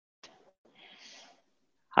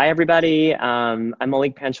Hi, everybody. I'm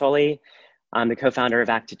Maulik Pancholy. I'm the co-founder of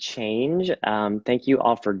Act to Change. Thank you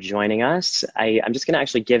all for joining us. I'm just going to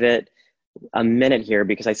actually give it a minute here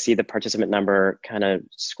because I see the participant number kind of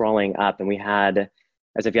scrolling up, and we had,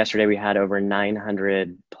 as of yesterday, we had over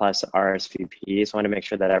 900 plus RSVPs. So I want to make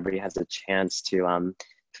sure that everybody has a chance to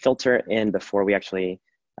filter in before we actually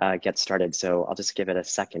get started. So I'll just give it a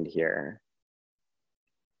second here.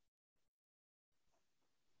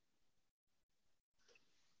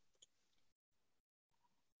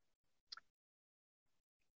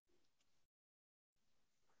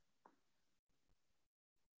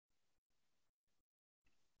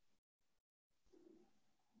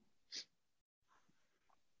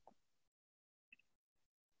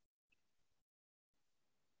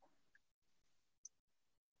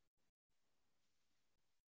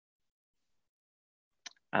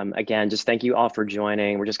 Again, just thank you all for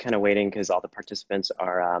joining. We're just kind of waiting because all the participants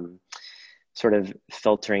are sort of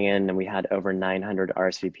filtering in, and we had over 900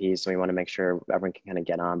 RSVPs, so we want to make sure everyone can kind of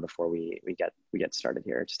get on before we get started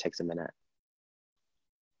here. It just takes a minute.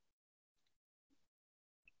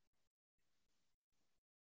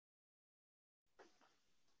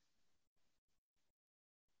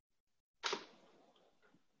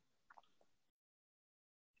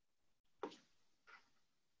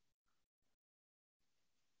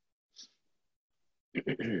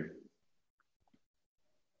 For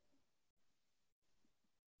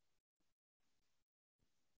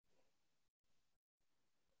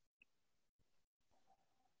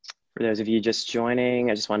those of you just joining,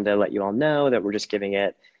 I just wanted to let you all know that we're just giving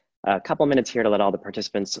it a couple minutes here to let all the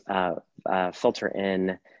participants filter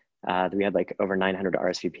in. We had like over 900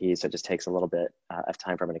 RSVPs, so it just takes a little bit of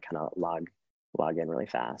time for everyone to kind of log in really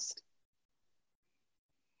fast.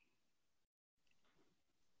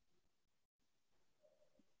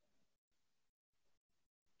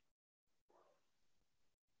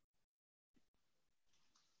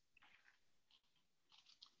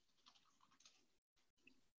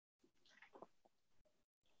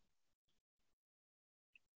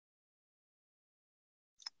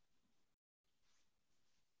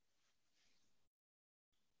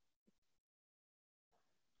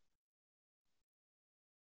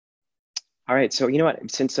 All right, so you know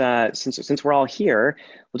what? Since we're all here,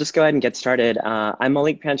 we'll just go ahead and get started. I'm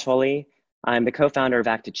Maulik Pancholy. I'm the co-founder of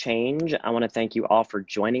Act to Change. I want to thank you all for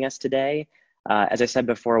joining us today. As I said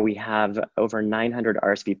before, we have over 900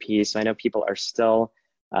 RSVPs, so I know people are still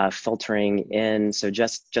filtering in. So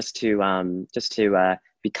just to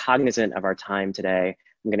be cognizant of our time today,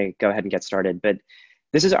 I'm going to go ahead and get started. But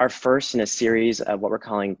this is our first in a series of what we're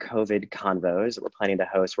calling COVID Convos that we're planning to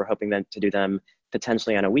host. We're hoping to do them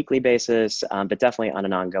potentially on a weekly basis, but definitely on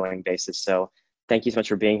an ongoing basis. So thank you so much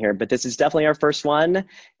for being here. But this is definitely our first one.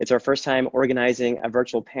 It's our first time organizing a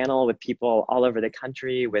virtual panel with people all over the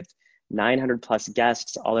country, with 900 plus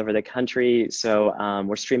guests all over the country. So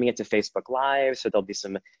we're streaming it to Facebook Live, so there'll be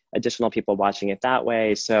some additional people watching it that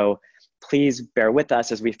way. So please bear with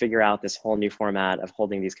us as we figure out this whole new format of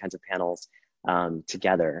holding these kinds of panels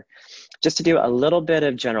together. Just to do a little bit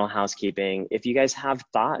of general housekeeping, if you guys have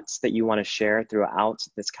thoughts that you want to share throughout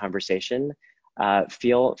this conversation,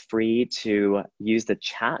 feel free to use the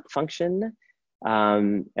chat function.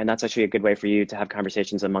 And that's actually a good way for you to have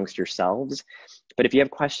conversations amongst yourselves. But if you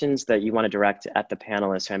have questions that you want to direct at the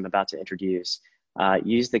panelists who I'm about to introduce,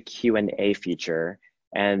 use the Q&A feature,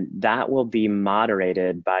 and that will be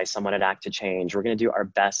moderated by someone at Act to Change. We're going to do our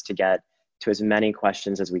best to get to as many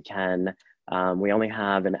questions as we can. We only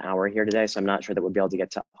have an hour here today, so I'm not sure that we'll be able to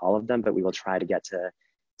get to all of them, but we will try to get to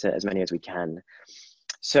as many as we can.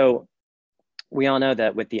 So we all know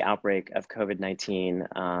that with the outbreak of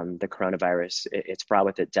COVID-19, the coronavirus, it's brought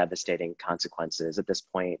with it devastating consequences. At this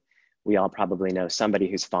point, we all probably know somebody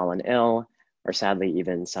who's fallen ill, or sadly,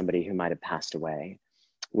 even somebody who might have passed away.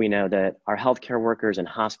 We know that our healthcare workers and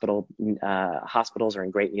hospitals are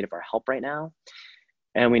in great need of our help right now.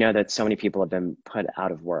 And we know that so many people have been put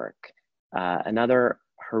out of work. Another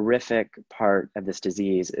horrific part of this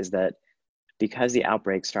disease is that because the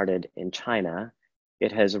outbreak started in China,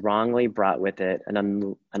 it has wrongly brought with it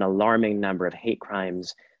an alarming number of hate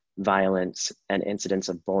crimes, violence, and incidents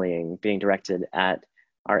of bullying being directed at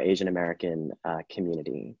our Asian American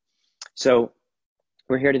community. So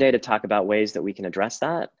we're here today to talk about ways that we can address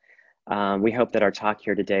that. We hope that our talk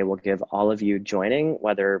here today will give all of you joining,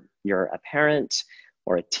 whether you're a parent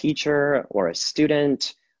or a teacher or a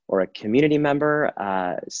student or a community member,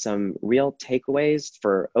 some real takeaways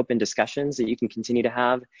for open discussions that you can continue to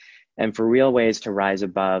have, and for real ways to rise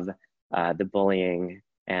above the bullying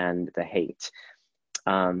and the hate.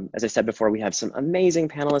 As I said before, we have some amazing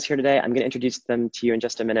panelists here today. I'm going to introduce them to you in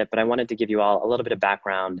just a minute, but I wanted to give you all a little bit of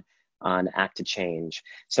background on Act to Change.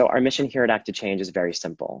 So our mission here at Act to Change is very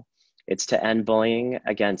simple. It's to end bullying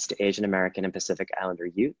against Asian American and Pacific Islander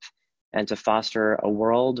youth and to foster a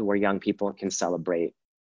world where young people can celebrate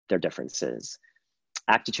their differences.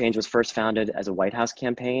 Act to Change was first founded as a White House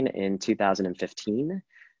campaign in 2015.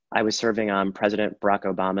 I was serving on President Barack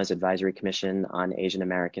Obama's Advisory Commission on Asian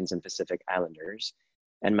Americans and Pacific Islanders.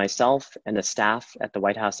 And myself and the staff at the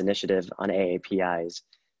White House Initiative on AAPIs,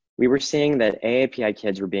 we were seeing that AAPI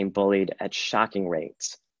kids were being bullied at shocking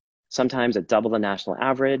rates, sometimes at double the national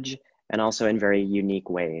average, and also in very unique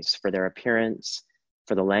ways for their appearance,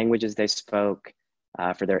 for the languages they spoke,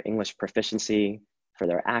 for their English proficiency, for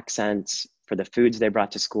their accents, for the foods they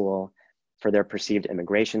brought to school, for their perceived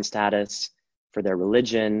immigration status, for their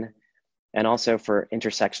religion, and also for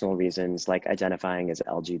intersectional reasons like identifying as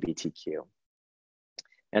LGBTQ.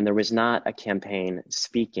 And there was not a campaign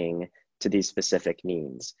speaking to these specific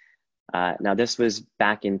needs. Now, this was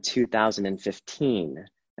back in 2015,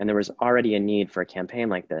 and there was already a need for a campaign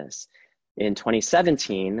like this. In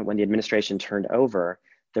 2017, when the administration turned over,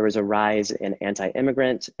 there was a rise in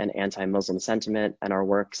anti-immigrant and anti-Muslim sentiment, and our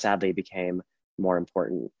work sadly became more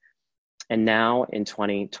important. And now in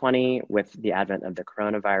 2020, with the advent of the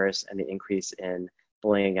coronavirus and the increase in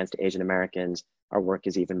bullying against Asian Americans, our work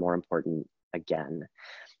is even more important again.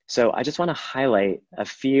 So I just want to highlight a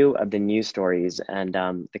few of the news stories and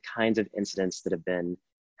the kinds of incidents that have been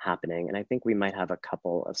happening. And I think we might have a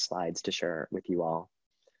couple of slides to share with you all.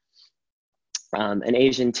 An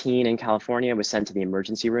Asian teen in California was sent to the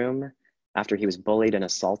emergency room after he was bullied and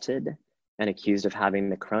assaulted and accused of having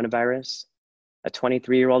the coronavirus. A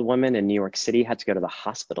 23-year-old woman in New York City had to go to the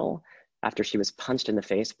hospital after she was punched in the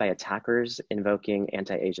face by attackers invoking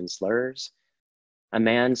anti-Asian slurs. A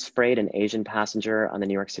man sprayed an Asian passenger on the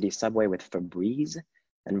New York City subway with Febreze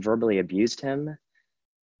and verbally abused him.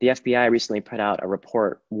 The FBI recently put out a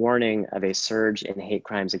report warning of a surge in hate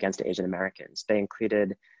crimes against Asian Americans. They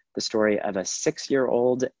included the story of a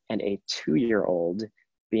 6-year-old and a 2-year-old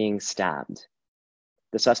being stabbed.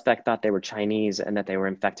 The suspect thought they were Chinese and that they were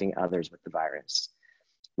infecting others with the virus.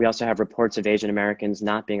 We also have reports of Asian Americans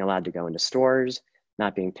not being allowed to go into stores,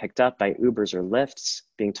 not being picked up by Ubers or Lyfts,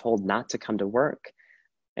 being told not to come to work.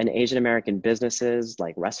 And Asian American businesses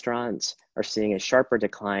like restaurants are seeing a sharper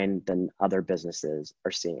decline than other businesses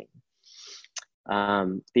are seeing.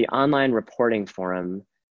 The online reporting forum,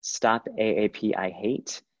 Stop AAP I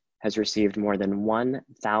Hate, has received more than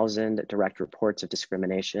 1,000 direct reports of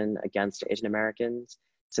discrimination against Asian Americans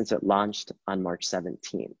since it launched on March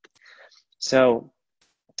 17th. So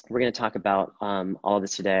we're going to talk about all of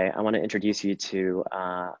this today. I want to introduce you to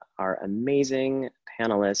our amazing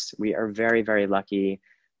panelists. We are very, very lucky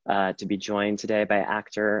to be joined today by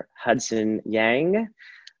actor Hudson Yang.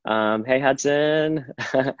 Hey, Hudson.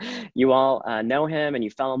 You all know him and you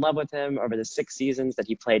fell in love with him over the 6 seasons that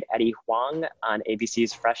he played Eddie Huang on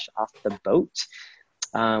ABC's Fresh Off the Boat.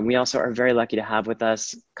 We also are very lucky to have with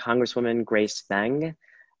us Congresswoman Grace Meng.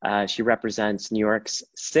 She represents New York's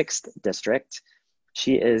 6th district.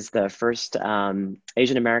 She is the first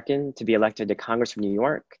Asian American to be elected to Congress from New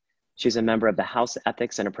York. She's a member of the House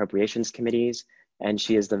Ethics and Appropriations Committees, and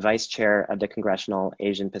she is the vice chair of the Congressional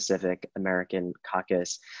Asian Pacific American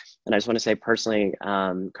Caucus. And I just want to say personally,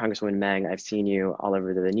 Congresswoman Meng, I've seen you all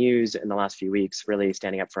over the news in the last few weeks, really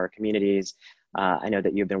standing up for our communities. I know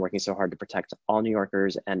that you've been working so hard to protect all New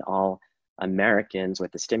Yorkers and all Americans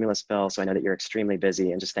with the stimulus bill. So I know that you're extremely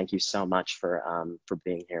busy, and just thank you so much for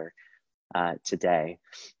being here today.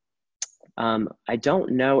 I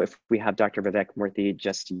don't know if we have Dr. Vivek Murthy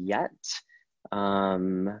just yet.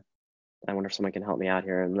 I wonder if someone can help me out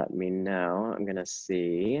here and let me know. I'm gonna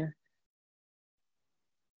see.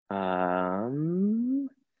 I'm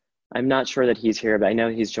not sure that he's here, but I know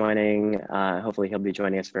he's joining. Hopefully he'll be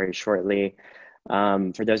joining us very shortly.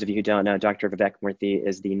 For those of you who don't know, Dr. Vivek Murthy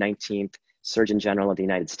is the 19th Surgeon General of the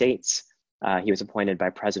United States. He was appointed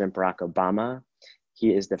by President Barack Obama.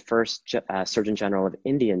 He is the first Surgeon General of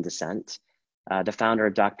Indian descent, the founder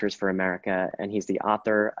of Doctors for America, and he's the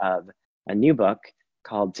author of a new book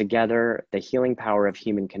called Together, The Healing Power of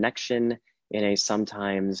Human Connection in a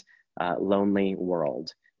Sometimes Lonely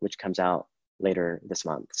World, which comes out later this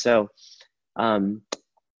month. So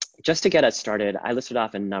just to get us started, I listed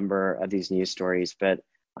off a number of these news stories, but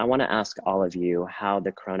I want to ask all of you how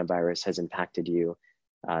the coronavirus has impacted you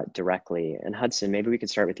directly. And Hudson, maybe we could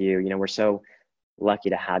start with you. You know, we're so lucky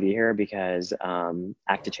to have you here because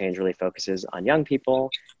Act to Change really focuses on young people,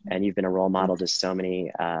 and you've been a role model to so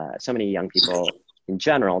many young people in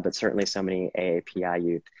general, but certainly so many AAPI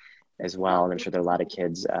youth. as well. And I'm sure there are a lot of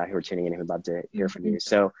kids who are tuning in who would love to hear from you.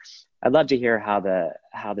 So I'd love to hear how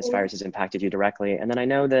this virus has impacted you directly. And then I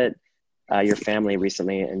know that your family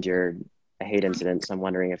recently endured a hate incident. So I'm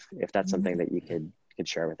wondering if that's something that you could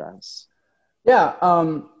share with us. Yeah.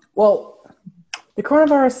 Well, the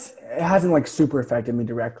coronavirus hasn't like super affected me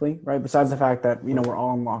directly, right? Besides the fact that, you know, we're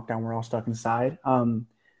all in lockdown, we're all stuck inside.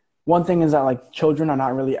 One thing is that like children are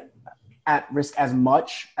not really at risk as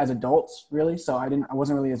much as adults, really. So I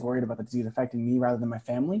wasn't really as worried about the disease affecting me rather than my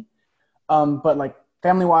family. But like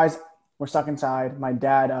family wise, we're stuck inside. My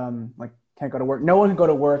dad like can't go to work. No one can go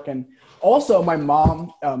to work. And also my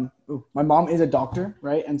mom is a doctor,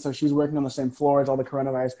 right? And so she's working on the same floor as all the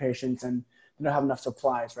coronavirus patients, and they don't have enough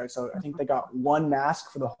supplies, right? So I think they got one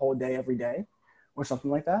mask for the whole day every day or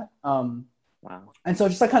something like that. Wow. And so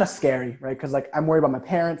it's just like kind of scary, right? Because like I'm worried about my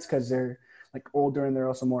parents because they're like older and they're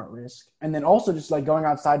also more at risk. And then also just like going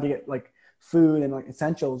outside to get like food and like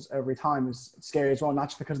essentials every time is scary as well. Not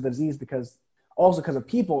just because of the disease, also because of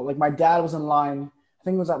people. Like my dad was in line, I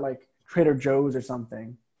think it was at like Trader Joe's or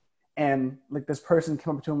something. And like this person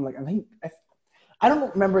came up to him, like, I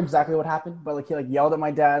don't remember exactly what happened, but like he like yelled at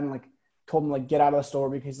my dad and like told him like get out of the store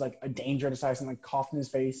because he's like a danger to society, and like coughed in his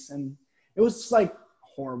face. And it was just like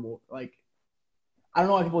horrible. Like, I don't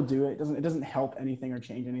know why people do it. It doesn't help anything or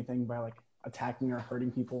change anything by like attacking or hurting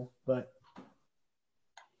people. But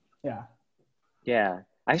yeah. Yeah.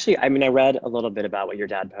 Actually, I mean, I read a little bit about what your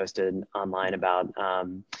dad posted online about,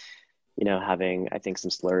 you know, having, I think,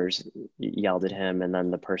 some slurs yelled at him, and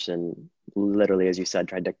then the person literally, as you said,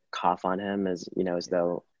 tried to cough on him as, you know, as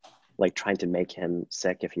though like trying to make him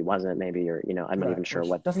sick if he wasn't, maybe, or, you know, I'm not even sure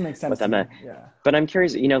what doesn't make sense that meant. Yeah. But I'm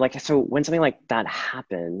curious, you know, like, so when something like that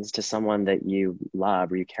happens to someone that you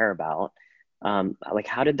love or you care about, like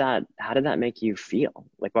how did that make you feel?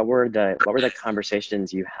 Like what were the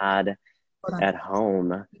conversations you had at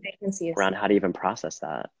home around how to even process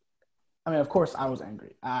that? I mean, of course I was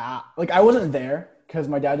angry. Like I wasn't there because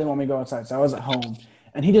my dad didn't want me to go outside. So I was at home,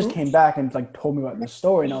 and he just came back and like told me about this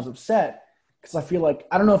story, and I was upset because I feel like,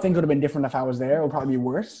 I don't know if things would have been different if I was there. It would probably be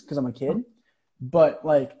worse because I'm a kid, but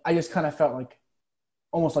like, I just kind of felt like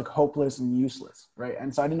almost like hopeless and useless. Right.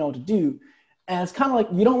 And so I didn't know what to do. And it's kind of like,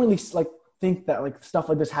 you don't really like think that like stuff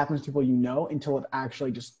like this happens to people, you know, until it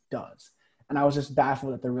actually just does. And I was just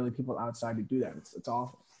baffled that there are really people outside who do that. It's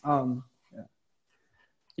awful. Yeah.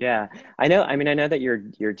 Yeah, I know. I mean, I know that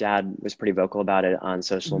your dad was pretty vocal about it on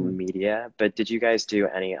social Mm-hmm. media, but did you guys do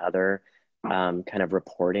any other kind of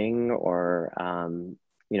reporting or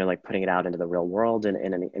you know, like putting it out into the real world and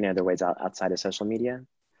in any other ways outside of social media?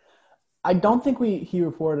 I don't think he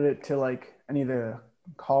reported it to like any of the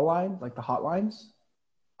call line, like the hotlines.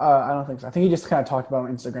 I don't think so. I think he just kind of talked about it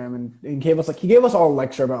on Instagram, and he gave us all a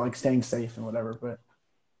lecture about like staying safe and whatever, but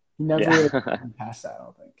he never really Yeah. went past that, I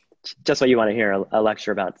don't think. Just what you want to hear, a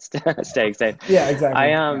lecture about staying safe. Yeah, exactly. I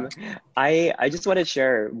Yeah. I just want to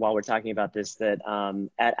share while we're talking about this that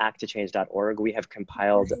at acttochange.org we have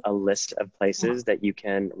compiled a list of places that you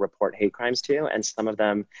can report hate crimes to, and some of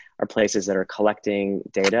them are places that are collecting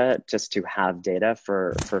data just to have data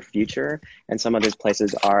for future, and some of those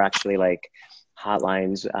places are actually like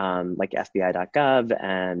hotlines, like FBI.gov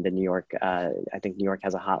and the New York. I think New York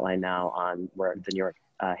has a hotline now on where the New York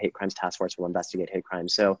Hate Crimes Task Force will investigate hate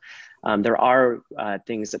crimes. So there are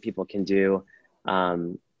things that people can do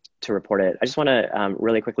to report it. I just want to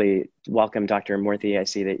really quickly welcome Dr. Murthy. I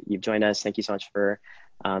see that you've joined us. Thank you so much for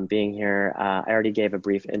being here. I already gave a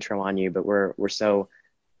brief intro on you, but we're so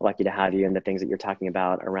lucky to have you, and the things that you're talking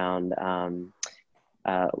about around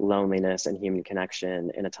loneliness and human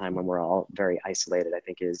connection in a time when we're all very isolated, I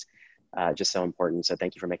think is just so important. So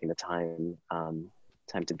thank you for making the time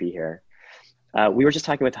to be here. We were just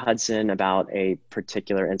talking with Hudson about a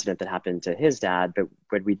particular incident that happened to his dad,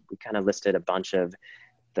 but we kind of listed a bunch of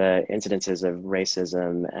the incidences of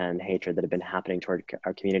racism and hatred that have been happening toward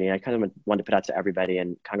our community. And I kind of wanted to put out to everybody,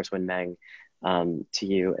 and Congresswoman Meng, to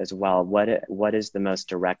you as well. What is the most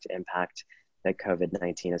direct impact that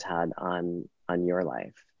COVID-19 has had on your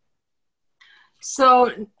life? So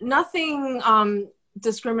nothing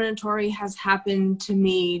discriminatory has happened to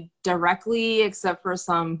me directly, except for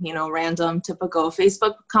some, random typical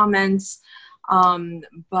Facebook comments.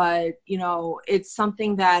 But, it's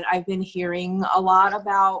something that I've been hearing a lot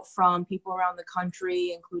about from people around the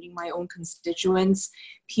country, including my own constituents.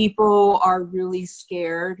 People are really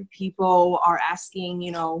scared. People are asking,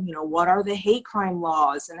 what are the hate crime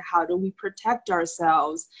laws and how do we protect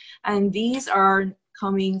ourselves? And these are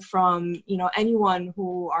coming from, anyone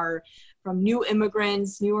who are from new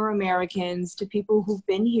immigrants, newer Americans, to people who've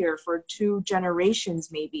been here for 2 generations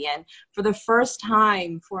maybe. And for the first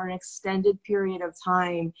time, for an extended period of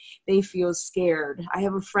time, they feel scared. I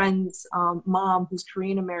have a friend's mom who's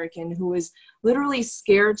Korean American who is literally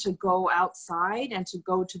scared to go outside and to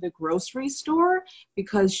go to the grocery store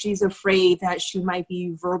because she's afraid that she might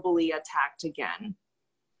be verbally attacked again.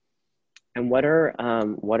 And what are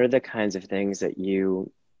the kinds of things that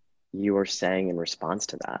you are saying in response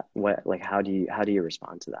to that? How do you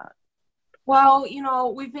respond to that? Well,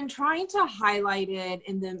 we've been trying to highlight it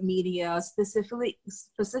in the media,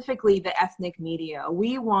 specifically the ethnic media.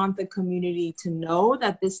 We want the community to know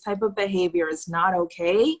that this type of behavior is not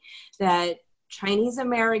okay, that Chinese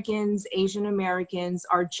Americans, Asian Americans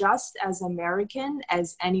are just as American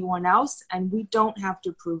as anyone else, and we don't have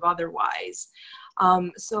to prove otherwise.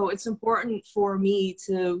 So it's important for me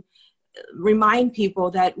to remind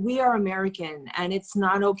people that we are American and it's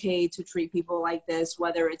not okay to treat people like this,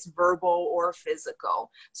 whether it's verbal or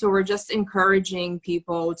physical. So we're just encouraging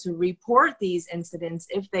people to report these incidents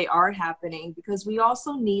if they are happening, because we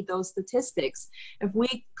also need those statistics. If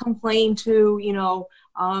we complain to,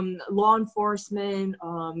 law enforcement,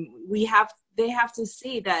 they have to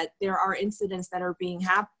see that there are incidents that are being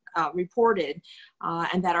reported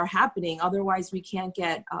and that are happening. Otherwise, we can't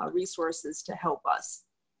get resources to help us.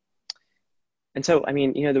 And so, I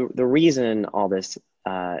mean, the reason all this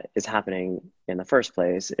is happening in the first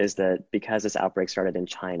place is that because this outbreak started in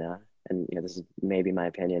China, and this is maybe my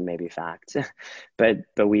opinion, maybe fact, but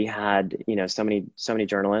we had so many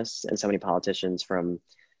journalists and so many politicians from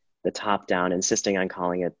the top down insisting on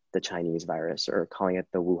calling it the Chinese virus or calling it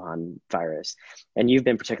the Wuhan virus, and you've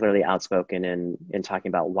been particularly outspoken in talking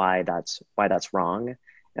about why that's wrong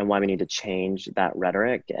and why we need to change that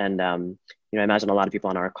rhetoric. And I imagine a lot of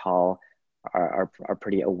people on our call are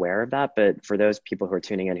pretty aware of that, but for those people who are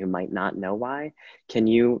tuning in who might not know why, can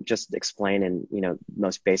you just explain in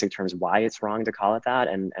most basic terms why it's wrong to call it that,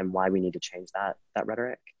 and why we need to change that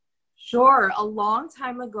rhetoric? Sure. A long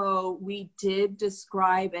time ago, we did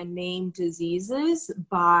describe and name diseases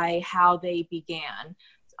by how they began.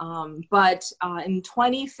 But in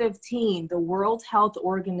 2015, the World Health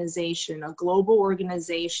Organization, a global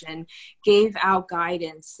organization, gave out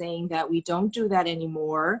guidance saying that we don't do that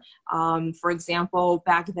anymore. For example,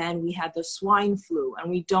 back then we had the swine flu, and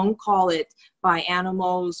we don't call it by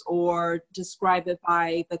animals or describe it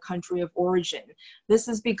by the country of origin. This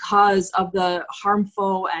is because of the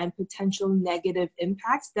harmful and potential negative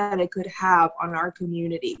impacts that it could have on our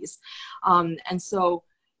communities. And so,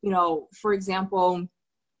 for example,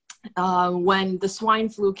 when the swine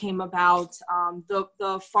flu came about,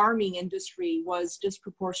 the farming industry was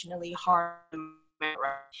disproportionately harmed.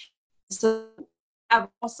 So I've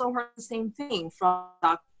also heard the same thing from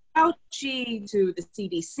Dr. Fauci to the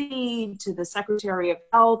CDC to the Secretary of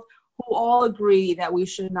Health, who all agree that we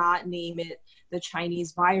should not name it the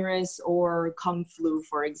Chinese virus or Kung flu,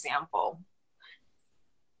 for example.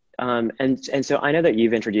 And so I know that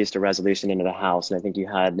you've introduced a resolution into the House, and I think you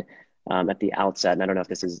had at the outset, and I don't know if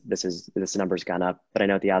this number's gone up, but I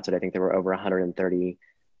know at the outset I think there were over 130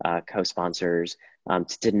 co-sponsors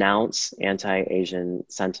to denounce anti-Asian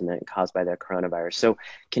sentiment caused by the coronavirus. So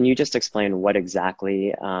can you just explain what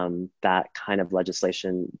exactly that kind of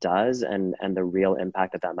legislation does, and the real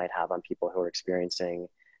impact that might have on people who are experiencing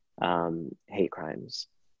hate crimes?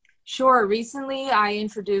 Sure. Recently, I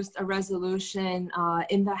introduced a resolution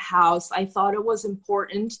in the House. I thought it was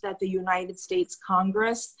important that the United States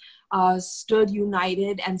Congress stood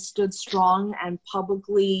united and stood strong and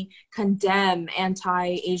publicly condemn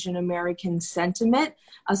anti-Asian American sentiment,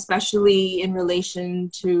 especially in relation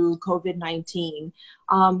to COVID-19.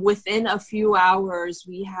 Within a few hours,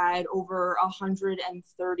 we had over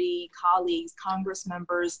 130 colleagues, Congress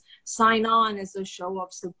members, sign on as a show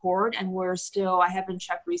of support. And we're still, I haven't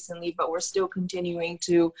checked recently, but we're still continuing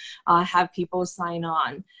to have people sign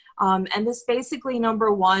on. And this basically,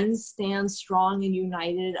 number one, stands strong and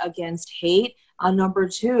united against hate. Number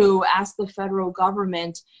two, ask the federal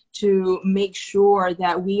government to make sure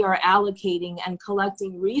that we are allocating and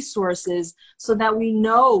collecting resources so that we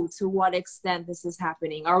know to what extent this is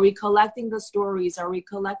happening. Are we collecting the stories? Are we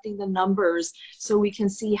collecting the numbers so we can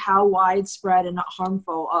see how widespread and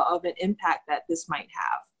harmful of an impact that this might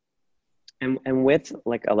have? And with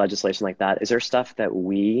like a legislation like that, is there stuff that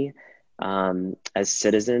we as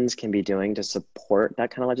citizens can be doing to support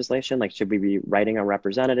that kind of legislation? Like, should we be writing a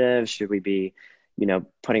representative? Should we be,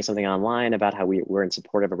 putting something online about how we're in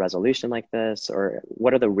support of a resolution like this, or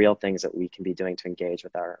what are the real things that we can be doing to engage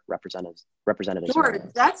with our representatives?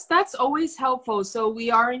 Sure, that's always helpful. So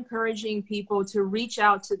we are encouraging people to reach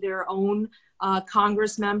out to their own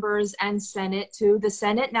Congress members and Senate too. The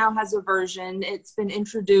Senate now has a version. It's been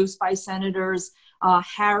introduced by Senators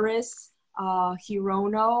Harris,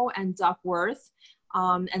 Hirono, and Duckworth.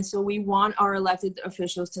 And so we want our elected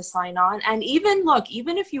officials to sign on. And even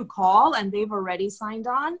if you call and they've already signed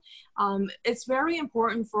on, it's very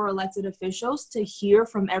important for elected officials to hear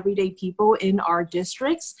from everyday people in our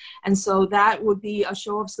districts. And so that would be a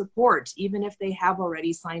show of support. Even if they have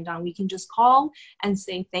already signed on, we can just call and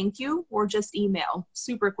say thank you, or just email.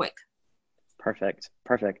 Super quick. Perfect.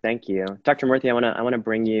 Thank you. Dr. Murthy, I want to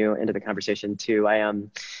bring you into the conversation too.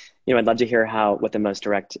 I'd love to hear what the most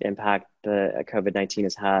direct impact the COVID-19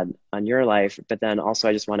 has had on your life, but then also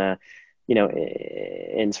I just want to,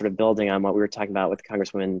 in sort of building on what we were talking about with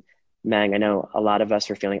Congresswoman Meng, I know a lot of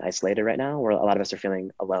us are feeling isolated right now, or a lot of us are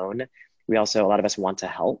feeling alone. A lot of us want to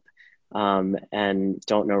help and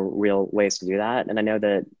don't know real ways to do that. And I know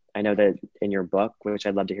that in your book, which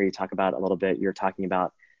I'd love to hear you talk about a little bit, you're talking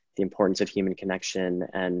about the importance of human connection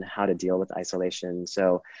and how to deal with isolation.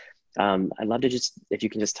 So I'd love to if you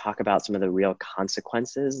can just talk about some of the real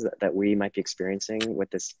consequences that we might be experiencing with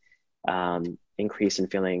this increase in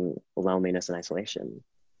feeling loneliness and isolation.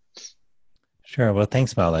 Sure. Well,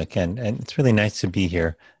 thanks, Maulik. And it's really nice to be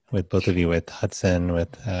here with both of you, with Hudson,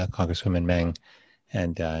 with Congresswoman Meng,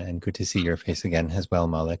 and good to see your face again as well,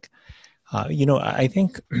 Maulik. I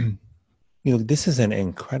think, this is an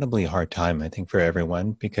incredibly hard time, I think, for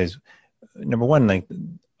everyone, because number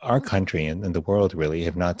one, our country and the world really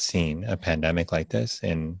have not seen a pandemic like this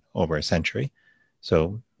in over a century.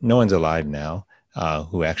 So no one's alive now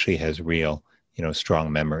who actually has real,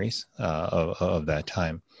 strong memories of that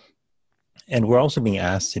time. And we're also being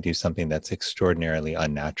asked to do something that's extraordinarily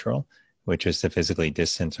unnatural, which is to physically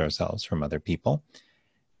distance ourselves from other people.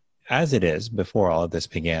 As it is, before all of this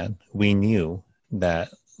began, we knew that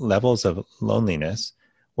levels of loneliness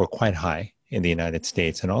were quite high in the United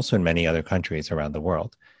States and also in many other countries around the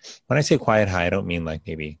world. When I say quite high, I don't mean like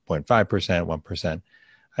maybe 0.5%, 1%.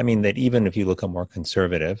 I mean that even if you look at more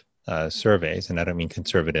conservative surveys, and I don't mean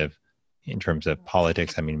conservative in terms of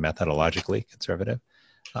politics, I mean methodologically conservative,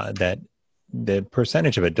 that the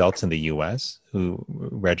percentage of adults in the US who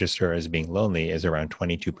register as being lonely is around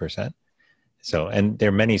 22%. So, and there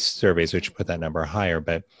are many surveys which put that number higher,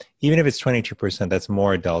 but even if it's 22%, that's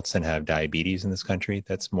more adults than have diabetes in this country.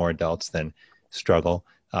 That's more adults than struggle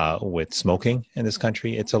with smoking in this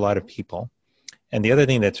country. It's a lot of people. And the other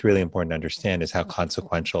thing that's really important to understand is how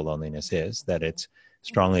consequential loneliness is, that it's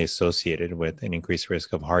strongly associated with an increased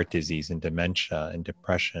risk of heart disease and dementia and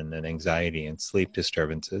depression and anxiety and sleep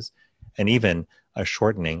disturbances, and even a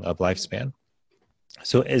shortening of lifespan.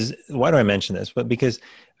 So why do I mention this? But because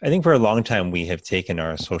I think for a long time, we have taken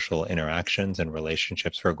our social interactions and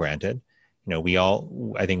relationships for granted.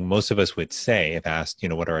 I think most of us would say, if asked,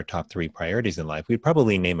 what are our top 3 priorities in life, we'd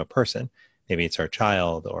probably name a person. Maybe it's our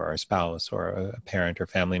child or our spouse or a parent or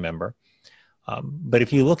family member. But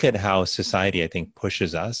if you look at how society, I think,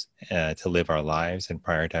 pushes us to live our lives and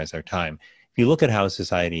prioritize our time, if you look at how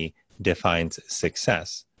society defines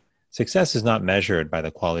success, success is not measured by the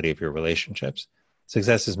quality of your relationships.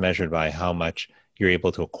 Success is measured by how much you're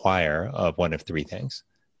able to acquire of one of 3 things,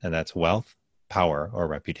 and that's wealth, power, or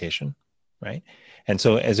reputation, right? And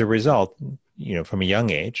so as a result, from a young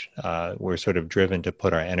age, we're sort of driven to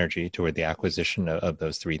put our energy toward the acquisition of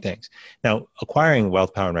those 3 things. Now, acquiring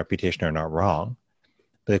wealth, power, and reputation are not wrong,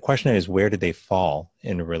 but the question is, where do they fall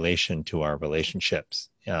in relation to our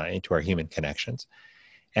relationships, into our human connections?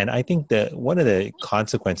 And I think that one of the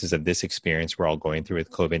consequences of this experience we're all going through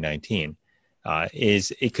with COVID-19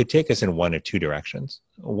 is it could take us in one of 2 directions.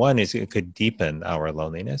 One is it could deepen our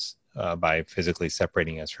loneliness by physically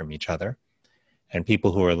separating us from each other. And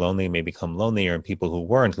people who are lonely may become lonelier, and people who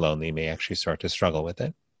weren't lonely may actually start to struggle with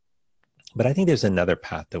it. But I think there's another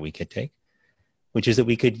path that we could take, which is that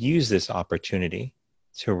we could use this opportunity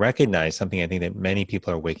to recognize something I think that many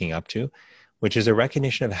people are waking up to, which is a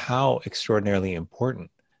recognition of how extraordinarily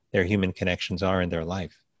important their human connections are in their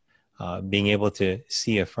life. Being able to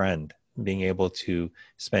see a friend, being able to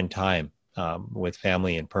spend time with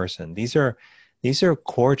family in person. These are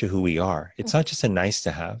core to who we are. It's not just a nice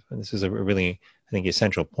to have. And this is a really, I think,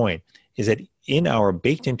 essential point, is that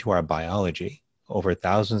baked into our biology over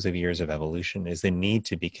thousands of years of evolution is the need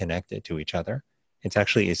to be connected to each other. It's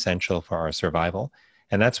actually essential for our survival.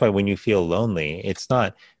 And that's why when you feel lonely, it's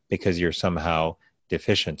not because you're somehow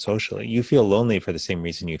deficient socially. You feel lonely for the same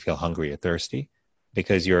reason you feel hungry or thirsty.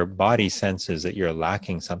 because your body senses that you're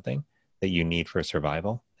lacking something that you need for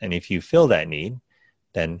survival. And if you fill that need,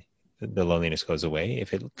 then the loneliness goes away.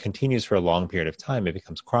 If it continues for a long period of time, it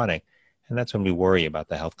becomes chronic. And that's when we worry about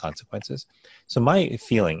the health consequences. So my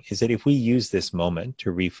feeling is that if we use this moment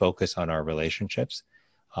to refocus on our relationships,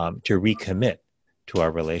 to recommit to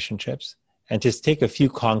our relationships, and just take a few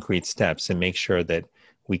concrete steps and make sure that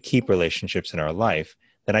we keep relationships in our life,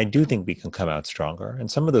 then I do think we can come out stronger. And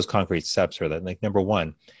some of those concrete steps are that, like, number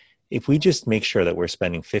one, if we just make sure that we're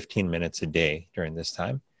spending 15 minutes a day during this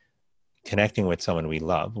time, connecting with someone we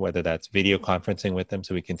love, whether that's video conferencing with them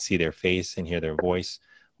so we can see their face and hear their voice,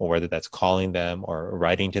 or whether that's calling them or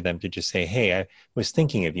writing to them to just say, hey, I was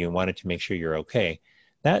thinking of you and wanted to make sure you're okay.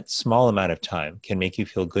 That small amount of time can make you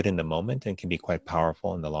feel good in the moment and can be quite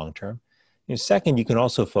powerful in the long term. Second, you can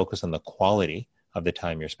also focus on the quality of the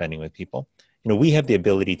time you're spending with people. We have the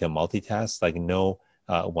ability to multitask like no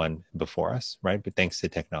one before us, right? But thanks to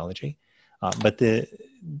technology. But the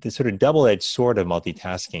sort of double-edged sword of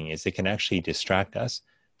multitasking is it can actually distract us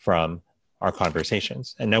from our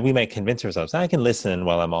conversations. And now we might convince ourselves, I can listen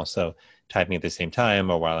while I'm also typing at the same time,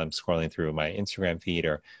 or while I'm scrolling through my Instagram feed,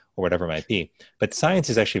 or whatever it might be. But science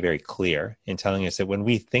is actually very clear in telling us that when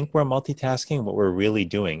we think we're multitasking, what we're really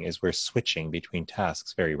doing is we're switching between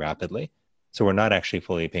tasks very rapidly. So we're not actually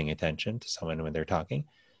fully paying attention to someone when they're talking.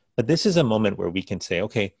 But this is a moment where we can say,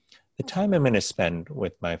 okay, the time I'm going to spend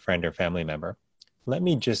with my friend or family member, let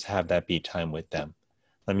me just have that be time with them.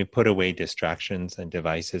 Let me put away distractions and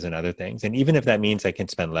devices and other things. And even if that means I can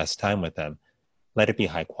spend less time with them, let it be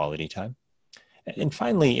high quality time. And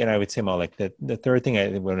finally, I would say, Maulik, that the third thing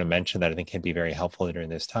I want to mention that I think can be very helpful during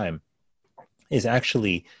this time is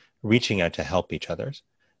actually reaching out to help each other.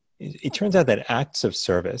 It turns out that acts of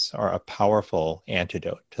service are a powerful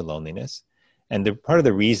antidote to loneliness. And part of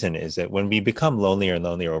the reason is that when we become lonelier and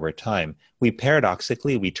lonelier over time, we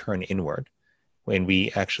turn inward. When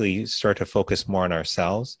we actually start to focus more on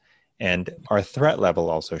ourselves, and our threat level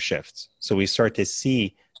also shifts. So we start to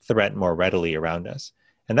see threat more readily around us.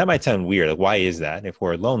 And that might sound weird. Like, why is that? If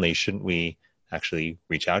we're lonely, shouldn't we actually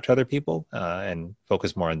reach out to other people and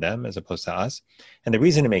focus more on them as opposed to us? And the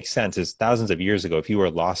reason it makes sense is thousands of years ago, if you were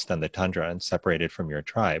lost on the tundra and separated from your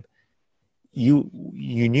tribe, you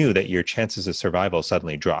knew that your chances of survival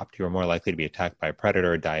suddenly dropped. You were more likely to be attacked by a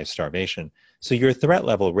predator or die of starvation. So your threat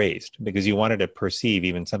level raised because you wanted to perceive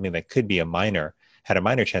even something that could be had a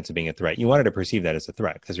minor chance of being a threat. You wanted to perceive that as a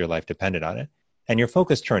threat because your life depended on it. And your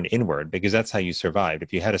focus turned inward because that's how you survived.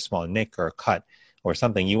 If you had a small nick or a cut or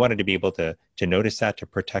something, you wanted to be able to notice that, to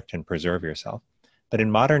protect and preserve yourself. But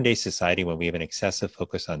in modern day society, when we have an excessive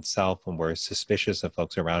focus on self, when we're suspicious of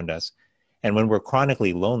folks around us, and when we're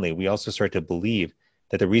chronically lonely, we also start to believe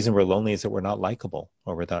that the reason we're lonely is that we're not likable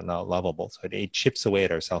or we're not lovable. So it chips away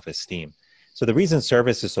at our self-esteem. So the reason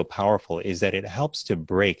service is so powerful is that it helps to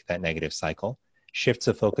break that negative cycle, shifts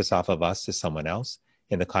the focus off of us to someone else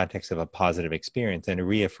in the context of a positive experience, and it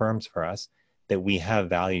reaffirms for us that we have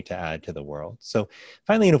value to add to the world. So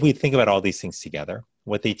finally, if we think about all these things together,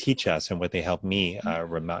 what they teach us and what they help me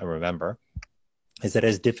remember is that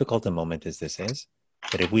as difficult a moment as this is,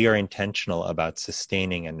 that if we are intentional about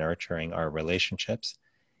sustaining and nurturing our relationships,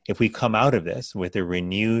 if we come out of this with a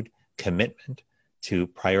renewed commitment to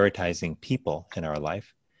prioritizing people in our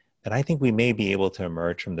life, then I think we may be able to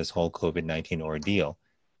emerge from this whole COVID-19 ordeal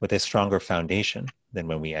with a stronger foundation than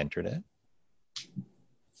when we entered it.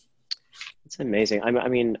 It's amazing.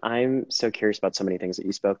 I'm so curious about so many things that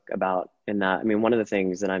you spoke about in that. One of the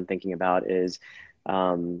things that I'm thinking about is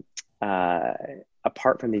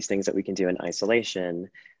apart from these things that we can do in isolation,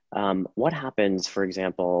 what happens, for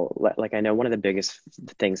example, like I know one of the biggest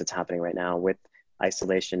things that's happening right now with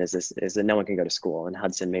isolation is that no one can go to school. And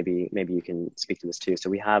Hudson, maybe you can speak to this too. So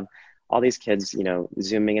we have all these kids,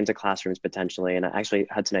 zooming into classrooms potentially. And actually,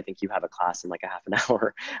 Hudson, I think you have a class in like a half an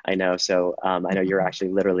hour, I know. So I know you're actually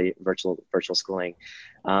literally virtual schooling.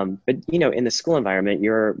 But, in the school environment,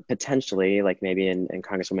 you're potentially, like maybe in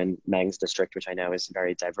Congresswoman Meng's district, which I know is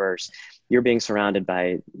very diverse, you're being surrounded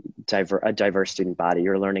by a diverse student body.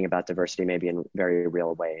 You're learning about diversity maybe in very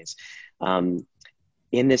real ways.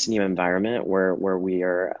 In this new environment where we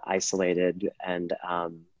are isolated and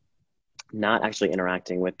not actually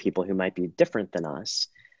interacting with people who might be different than us,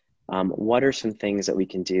 what are some things that we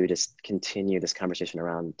can do to continue this conversation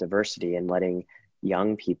around diversity and letting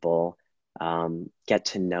young people get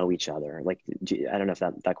to know each other? Like, I don't know if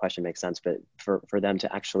that question makes sense, but for them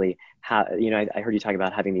to actually have, I heard you talk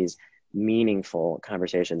about having these meaningful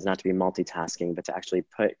conversations, not to be multitasking, but to actually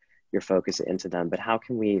put your focus into them. But how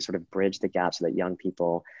can we sort of bridge the gap so that young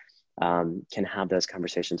people can have those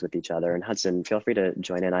conversations with each other. And Hudson, feel free to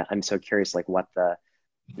join in. I'm so curious, like what the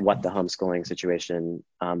homeschooling situation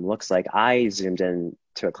looks like. I zoomed in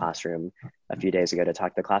to a classroom a few days ago to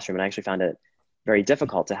talk to the classroom, and I actually found it very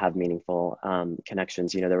difficult to have meaningful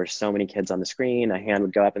connections. You know, there were so many kids on the screen, a hand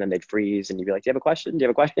would go up and then they'd freeze and you'd be like, do you have a question? Do you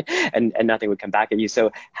have a question? And nothing would come back at you.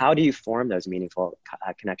 So how do you form those meaningful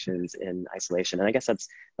connections in isolation? And I guess that's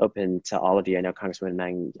open to all of you. I know Congresswoman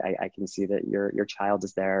Meng, I can see that your child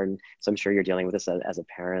is there. And so I'm sure you're dealing with this as a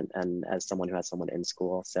parent and as someone who has someone in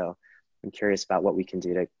school. So I'm curious about what we can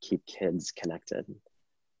do to keep kids connected.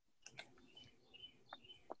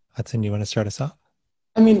 Hudson, do you want to start us off?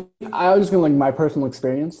 I mean, I was just gonna, like, my personal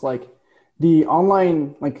experience, like the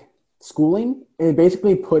online like schooling, it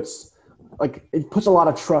basically puts a lot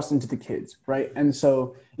of trust into the kids, right? And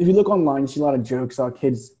so if you look online, you see a lot of jokes about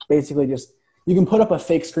kids basically just, you can put up a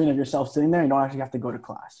fake screen of yourself sitting there and you don't actually have to go to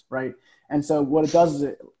class, right? And so what it does is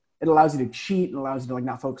it allows you to cheat, it allows you to like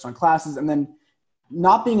not focus on classes, and then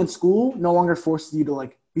not being in school no longer forces you to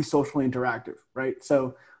like be socially interactive, right?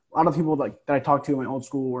 So a lot of people like that I talked to in my old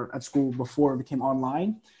school or at school before it became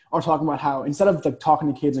online are talking about how instead of like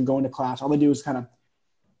talking to kids and going to class, all they do is kind of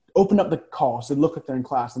open up the call, so they look like they're in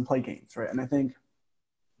class and play games, right? And I think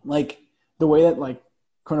like the way that like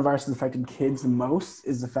coronavirus has affected kids the most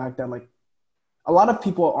is the fact that like a lot of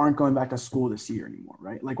people aren't going back to school this year anymore,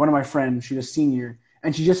 right? Like one of my friends, she's a senior,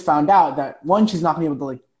 and she just found out that one, she's not gonna be able to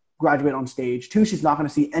like graduate on stage. Two, she's not gonna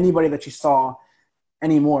see anybody that she saw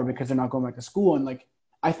anymore because they're not going back to school. And like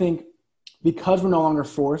I think because we're no longer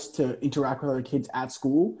forced to interact with other kids at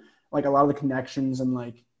school, like a lot of the connections and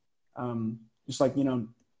like just like, you know,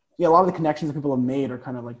 yeah, a lot of the connections that people have made are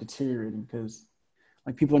kind of like deteriorating because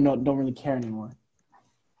like people don't really care anymore.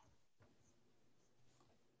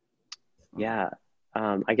 Yeah,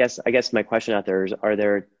 I guess my question out there is, are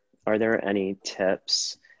there any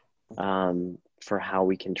tips for how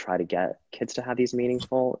we can try to get kids to have these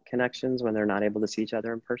meaningful connections when they're not able to see each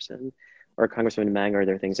other in person? Or Congresswoman Meng, are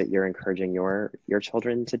there things that you're encouraging your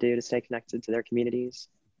children to do to stay connected to their communities?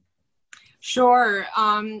 Sure.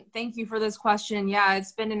 Thank you for this question. Yeah,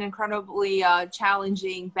 it's been an incredibly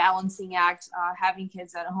challenging balancing act having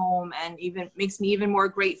kids at home, and even makes me even more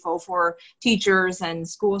grateful for teachers and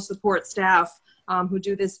school support staff who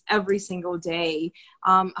do this every single day.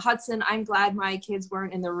 Hudson, I'm glad my kids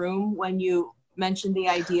weren't in the room when you mentioned the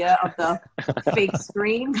idea of the fake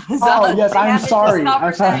screen. Oh, yes, I'm sorry.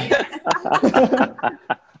 I'm sorry.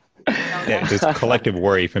 Yeah, there's collective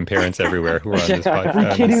worry from parents everywhere who are on this podcast.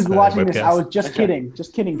 Every kid who's watching this, I was just kidding.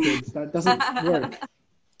 Just kidding, kids. That doesn't work.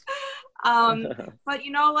 But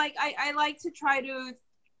you know, like I like to try to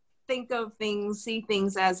think of things, see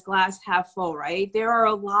things as glass half full, right? There are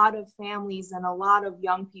a lot of families and a lot of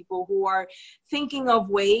young people who are thinking of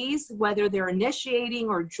ways, whether they're initiating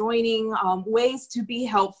or joining, ways to be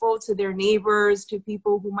helpful to their neighbors, to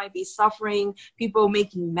people who might be suffering, people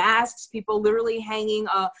making masks, people literally hanging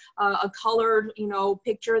a colored, you know,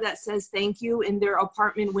 picture that says thank you in their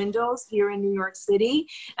apartment windows here in New York City.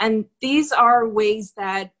 And these are ways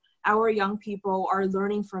that our young people are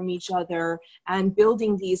learning from each other and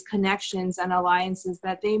building these connections and alliances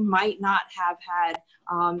that they might not have had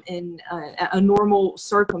in a normal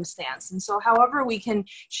circumstance. And so however we can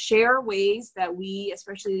share ways that we,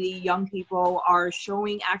 especially the young people, are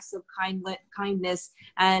showing acts of kindness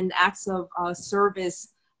and acts of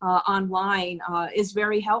service online is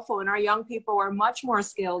very helpful, and our young people are much more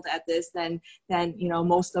skilled at this than you know,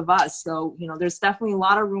 most of us. So you know, there's definitely a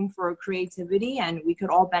lot of room for creativity, and we could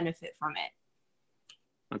all benefit from it.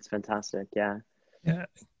 That's fantastic. Yeah. Yeah,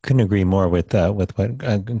 couldn't agree more with what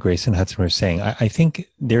Grace and Hudson were saying. I think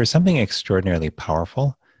there is something extraordinarily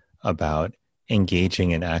powerful about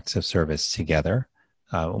engaging in acts of service together.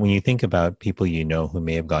 When you think about people you know who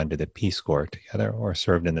may have gone to the Peace Corps together or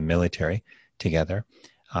served in the military together,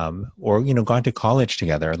 or, you know, gone to college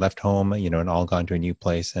together, left home, you know, and all gone to a new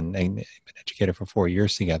place and been educated for 4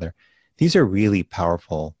 years together. These are really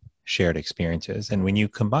powerful shared experiences. And when you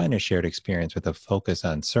combine a shared experience with a focus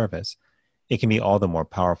on service, it can be all the more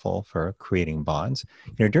powerful for creating bonds.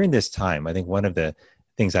 You know, during this time, I think one of the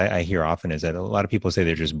things I hear often is that a lot of people say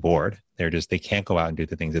they're just bored. They can't go out and do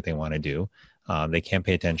the things that they want to do. They can't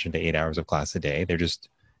pay attention to 8 hours of class a day. They're just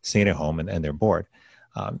staying at home and they're bored.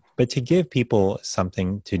 But to give people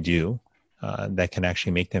something to do that can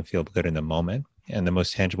actually make them feel good in the moment, and the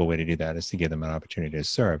most tangible way to do that is to give them an opportunity to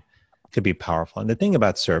serve, could be powerful. And the thing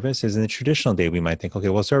about service is, in the traditional day, we might think, okay,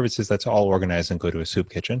 well, service is let's all organize and go to a soup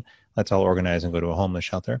kitchen. Let's all organize and go to a homeless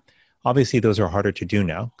shelter. Obviously, those are harder to do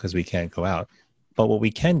now because we can't go out. But what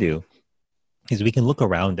we can do is we can look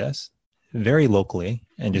around us very locally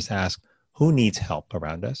and just ask, who needs help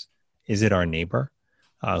around us? Is it our neighbor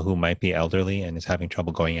who might be elderly and is having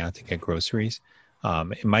trouble going out to get groceries?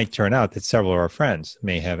 It might turn out that several of our friends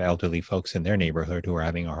may have elderly folks in their neighborhood who are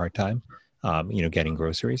having a hard time, getting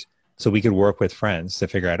groceries. So we could work with friends to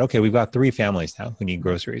figure out, okay, we've got 3 families now who need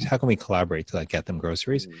groceries. How can we collaborate to get them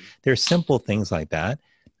groceries? There's simple things like that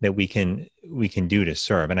we can do to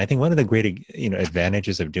serve. And I think one of the great,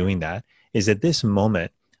 advantages of doing that is that this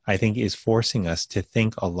moment, I think, is forcing us to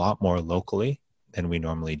think a lot more locally than we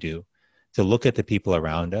normally do, to look at the people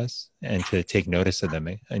around us and to take notice of them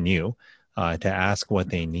anew, to ask what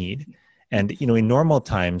they need. And, in normal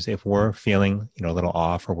times, if we're feeling, a little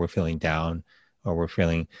off, or we're feeling down, or we're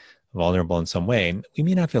feeling vulnerable in some way, we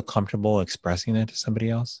may not feel comfortable expressing that to somebody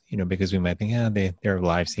else, because we might think, their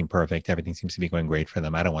lives seem perfect. Everything seems to be going great for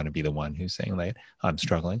them. I don't want to be the one who's saying I'm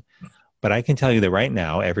struggling. But I can tell you that right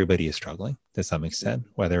now, everybody is struggling to some extent,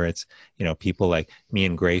 whether it's, people like me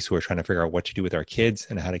and Grace who are trying to figure out what to do with our kids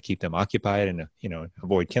and how to keep them occupied and,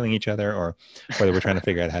 avoid killing each other, or whether we're trying to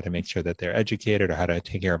figure out how to make sure that they're educated, or how to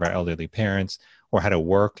take care of our elderly parents, or how to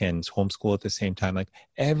work and homeschool at the same time.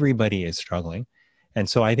 Everybody is struggling. And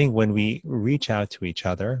so I think when we reach out to each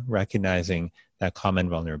other, recognizing that common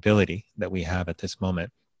vulnerability that we have at this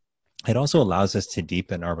moment, it also allows us to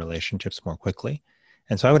deepen our relationships more quickly.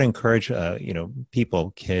 And so I would encourage,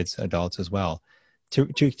 people, kids, adults as well, to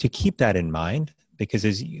keep that in mind, because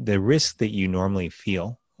the risk that you normally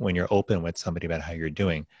feel when you're open with somebody about how you're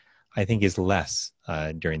doing, I think is less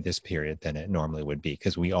during this period than it normally would be,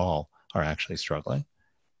 because we all are actually struggling.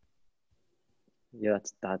 Yeah,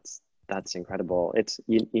 that's incredible. It's,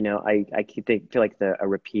 I feel like a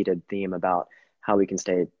repeated theme about how we can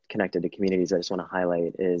stay connected to communities I just want to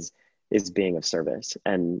highlight is being of service.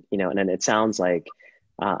 And, and it sounds like,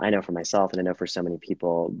 I know for myself, and I know for so many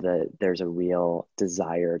people, that there's a real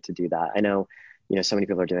desire to do that. I know, so many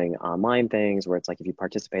people are doing online things where it's like, if you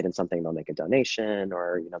participate in something, they'll make a donation,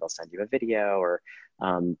 or, they'll send you a video, or,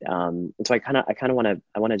 and so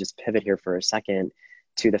I want to just pivot here for a second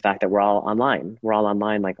to the fact that we're all online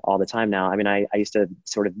all the time now. I mean, I used to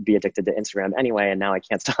sort of be addicted to Instagram anyway, and now I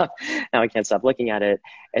can't stop. Now I can't stop looking at it.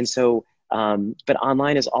 And so, but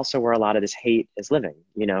online is also where a lot of this hate is living.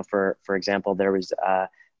 For example, there was a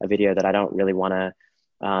video that I don't really want to,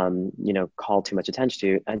 call too much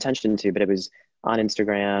attention to, but it was on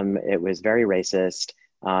Instagram. It was very racist.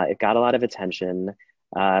 It got a lot of attention.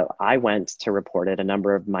 I went to report it. A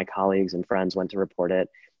number of my colleagues and friends went to report it.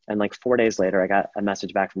 And 4 days later, I got a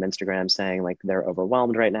message back from Instagram saying they're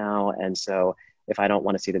overwhelmed right now. And so if I don't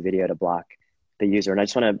want to see the video, to block the user. And I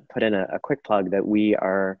just want to put in a quick plug that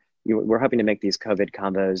we're hoping to make these COVID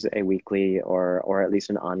Convos a weekly or at least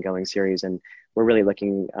an ongoing series. And we're really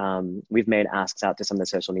looking, we've made asks out to some of the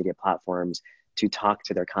social media platforms to talk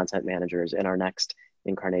to their content managers in our next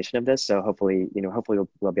incarnation of this. So hopefully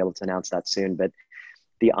we'll be able to announce that soon. But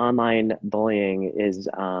the online bullying is,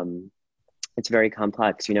 it's very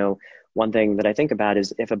complex. One thing that I think about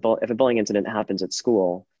is if a bullying incident happens at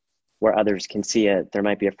school where others can see it, there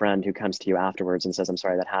might be a friend who comes to you afterwards and says, I'm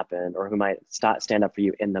sorry that happened, or who might stand up for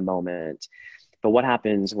you in the moment. But what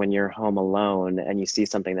happens when you're home alone and you see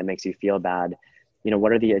something that makes you feel bad?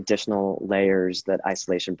 What are the additional layers that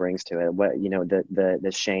isolation brings to it? What,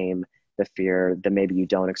 the shame, the fear that maybe you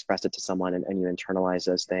don't express it to someone and you internalize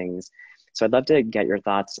those things. So I'd love to get your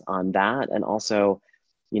thoughts on that. And also,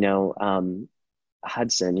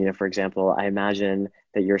 Hudson, for example, I imagine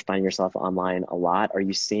that you're finding yourself online a lot. Are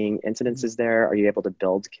you seeing incidences there? Are you able to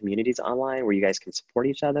build communities online where you guys can support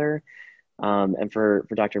each other? And for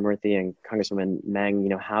Dr. Murthy and Congresswoman Meng,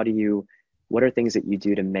 what are things that you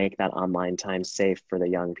do to make that online time safe for the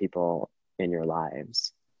young people in your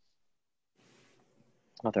lives?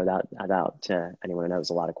 I'll throw that out to anyone who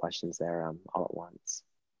knows. A lot of questions there all at once.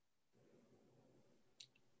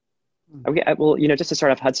 Okay, well, just to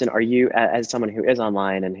start off, Hudson, are you, as someone who is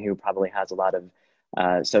online and who probably has a lot of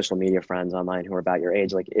social media friends online who are about your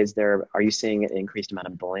age, are you seeing an increased amount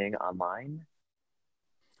of bullying online?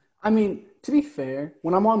 I mean, to be fair,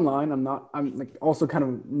 when I'm online, I'm also kind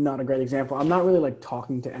of not a great example. I'm not really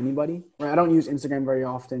talking to anybody, right? I don't use Instagram very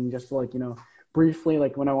often, just to briefly,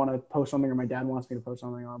 when I want to post something or my dad wants me to post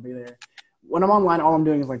something, I'll be there. When I'm online, all I'm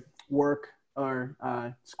doing is work or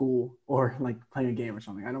school or playing a game or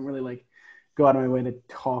something. I don't really go out of my way to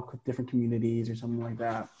talk with different communities or something like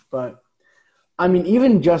that. But I mean,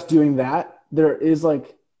 even just doing that, there is a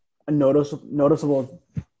noticeable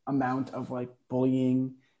amount of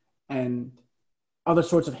bullying and other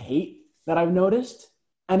sorts of hate that I've noticed.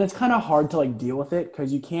 And it's kind of hard to deal with it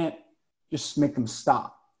because you can't just make them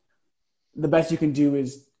stop. The best you can do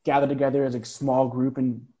is gather together as a small group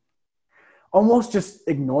and almost just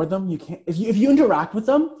ignore them. You can't, if you interact with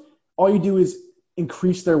them, all you do is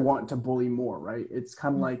increase their want to bully more, right? It's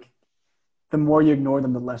kind of like the more you ignore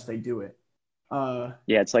them, the less they do it. Yeah,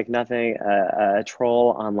 it's like nothing. A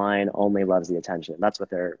troll online only loves the attention. That's what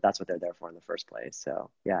they're there for in the first place. So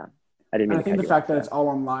yeah, I didn't And mean I to think cut the you fact off that there. it's all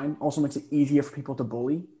online also makes it easier for people to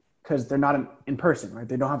bully because they're not in person, right?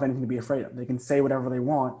 They don't have anything to be afraid of. They can say whatever they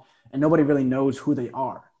want, and nobody really knows who they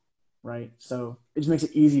are, right? So it just makes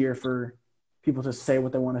it easier for people to say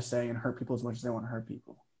what they want to say and hurt people as much as they want to hurt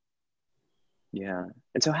people. Yeah.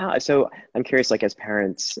 And so I'm curious, like as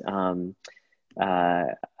parents, what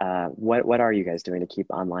are you guys doing to keep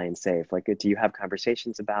online safe? Like, do you have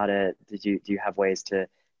conversations about it? Do you have ways to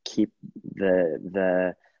keep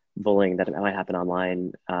the bullying that might happen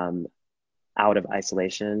online out of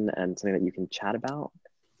isolation and something that you can chat about?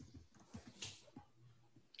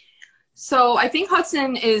 So I think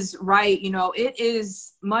Hudson is right. It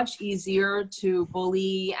is much easier to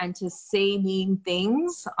bully and to say mean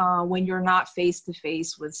things when you're not face to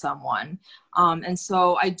face with someone. And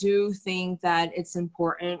so I do think that it's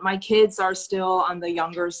important. My kids are still on the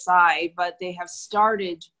younger side, but they have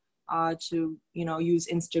started to use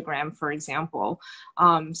Instagram, for example.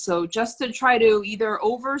 So just to try to either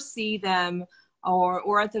oversee them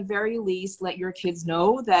or at the very least, let your kids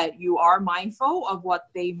know that you are mindful of what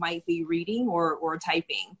they might be reading or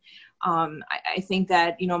typing. I think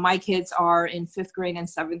that, my kids are in 5th grade and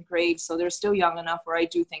 7th grade, so they're still young enough where I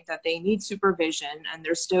do think that they need supervision and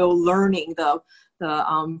they're still learning the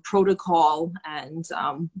protocol and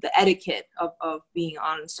the etiquette of being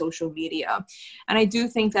on social media. And I do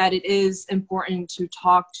think that it is important to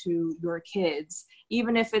talk to your kids,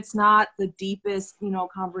 even if it's not the deepest,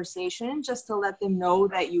 conversation, just to let them know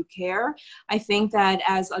that you care. I think that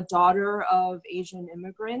as a daughter of Asian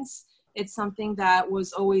immigrants, it's something that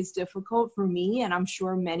was always difficult for me, and I'm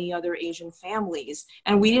sure many other Asian families.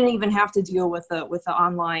 And we didn't even have to deal with the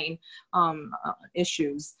online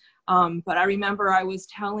issues. But I remember I was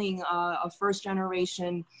telling a first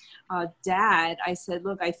generation dad, I said,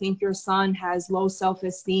 look, I think your son has low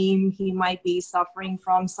self-esteem. He might be suffering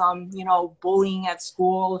from some, bullying at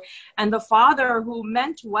school. And the father, who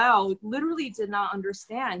meant well, literally did not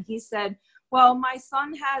understand. He said, well, my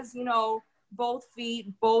son has, both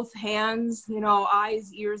feet, both hands,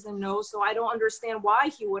 eyes, ears, and nose. So I don't understand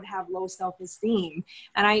why he would have low self-esteem.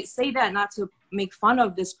 And I say that not to make fun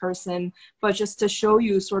of this person, but just to show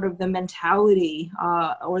you sort of the mentality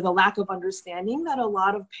or the lack of understanding that a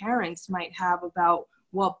lot of parents might have about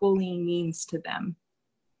what bullying means to them.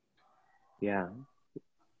 Yeah.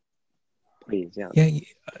 Please, yeah.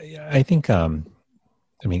 Yeah, I think,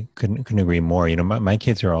 couldn't agree more. My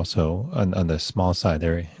kids are also on the small side.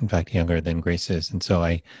 They're in fact younger than Grace is. And so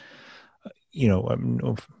I'm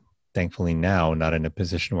thankfully now not in a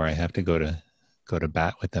position where I have to go to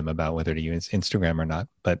bat with them about whether to use Instagram or not.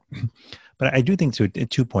 But I do think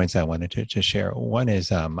 2 points I wanted to share. One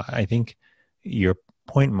is I think your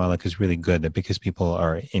point, Maulik, is really good, that because people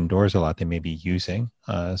are indoors a lot, they may be using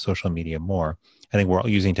social media more. I think we're all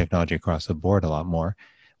using technology across the board a lot more.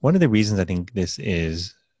 One of the reasons I think this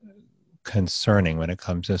is concerning when it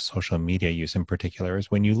comes to social media use in particular is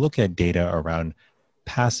when you look at data around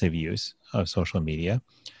passive use of social media.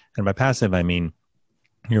 And by passive, I mean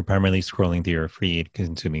you're primarily scrolling through your feed,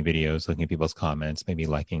 consuming videos, looking at people's comments, maybe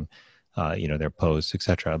liking their posts,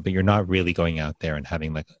 etc. But you're not really going out there and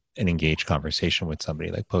having like an engaged conversation with somebody,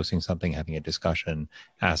 like posting something, having a discussion,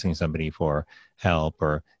 asking somebody for help,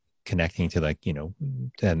 or connecting to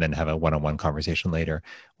and then have a one-on-one conversation later.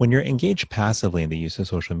 When you're engaged passively in the use of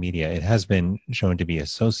social media, it has been shown to be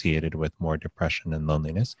associated with more depression and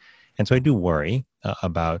loneliness. And so I do worry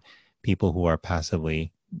about people who are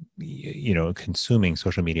passively, consuming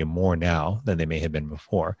social media more now than they may have been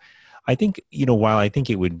before. I think, while I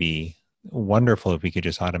think it would be wonderful if we could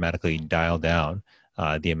just automatically dial down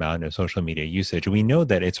the amount of social media usage, we know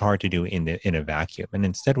that it's hard to do in a vacuum. And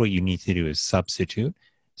instead, what you need to do is substitute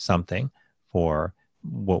something for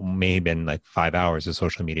what may have been like 5 hours of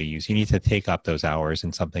social media use. You need to take up those hours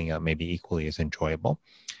in something that maybe equally as enjoyable.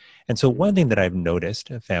 And so one thing that I've noticed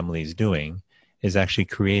families doing is actually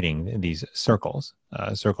creating these circles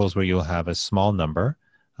where you'll have a small number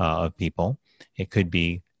of people. It could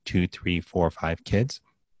be 2, 3, 4, 5 kids.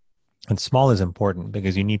 And small is important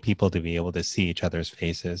because you need people to be able to see each other's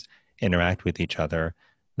faces, interact with each other,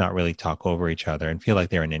 not really talk over each other, and feel like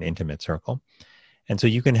they're in an intimate circle. And so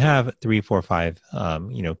you can have 3, 4, 5,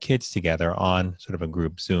 kids together on sort of a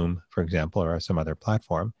group Zoom, for example, or some other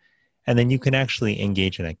platform. And then you can actually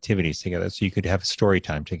engage in activities together. So you could have story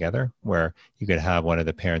time together where you could have one of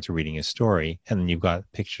the parents reading a story, and then you've got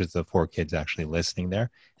pictures of the four kids actually listening there,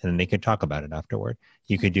 and then they could talk about it afterward.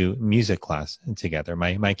 You could do music class together.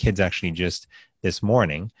 My kids actually just this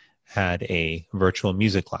morning had a virtual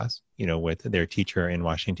music class, with their teacher in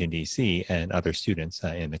Washington, D.C. and other students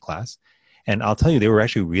in the class. And I'll tell you, they were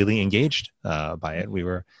actually really engaged by it. We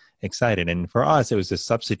were excited. And for us, it was a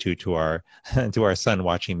substitute to our son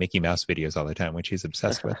watching Mickey Mouse videos all the time, which he's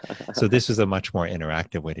obsessed with. So this was a much more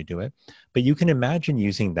interactive way to do it. But you can imagine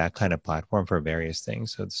using that kind of platform for various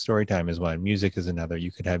things. So story time is one, music is another.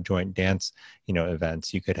 You could have joint dance,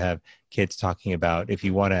 events. You could have kids talking about, if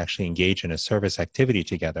you want to actually engage in a service activity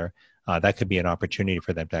together, that could be an opportunity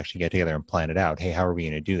for them to actually get together and plan it out. Hey, how are we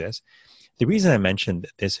going to do this? The reason I mentioned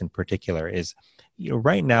this in particular is,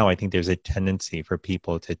 right now, I think there's a tendency for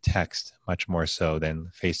people to text much more so than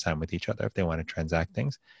FaceTime with each other if they want to transact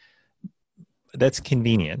things. That's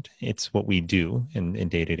convenient. It's what we do in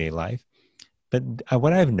day-to-day life. But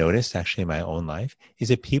what I've noticed actually in my own life is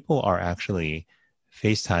that people are actually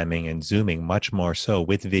FaceTiming and Zooming much more so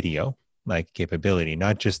with video, like capability,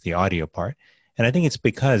 not just the audio part. And I think it's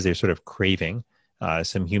because they're sort of craving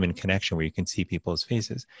some human connection where you can see people's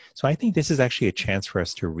faces. So I think this is actually a chance for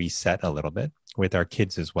us to reset a little bit with our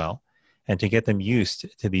kids as well, and to get them used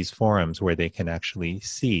to these forums where they can actually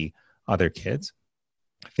see other kids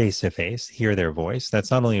face to face, hear their voice.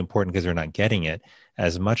 That's not only important because they're not getting it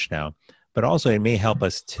as much now, but also it may help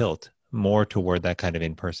us tilt more toward that kind of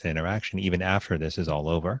in-person interaction even after this is all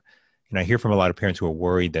over. I hear from a lot of parents who are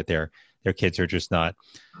worried that their kids are just not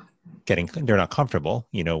they're not comfortable,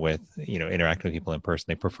 with, interacting with people in person.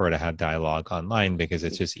 They prefer to have dialogue online because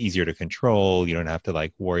it's just easier to control. You don't have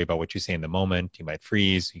to worry about what you say in the moment. You might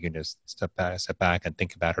freeze. You can just step back and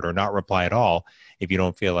think about it, or not reply at all if you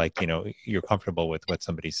don't feel like, you're comfortable with what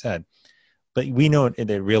somebody said. But we know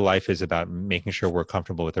that real life is about making sure we're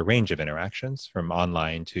comfortable with a range of interactions, from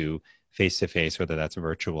online to face-to-face, whether that's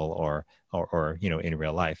virtual or in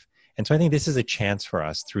real life. And so I think this is a chance for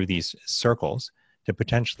us through these circles to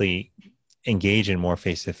potentially engage in more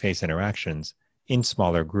face-to-face interactions in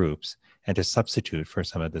smaller groups, and to substitute for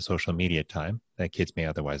some of the social media time that kids may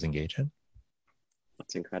otherwise engage in.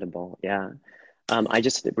 That's incredible. Yeah. I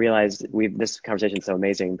just realized this conversation is so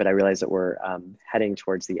amazing, but I realized that we're heading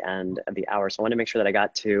towards the end of the hour. So I want to make sure that I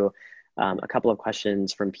got to a couple of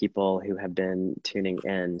questions from people who have been tuning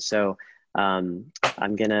in. So I'll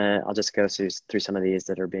just go through some of these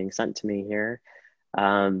that are being sent to me here.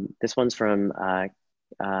 This one's from, I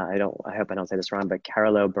hope I don't say this wrong, but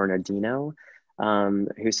Carlo Bernardino,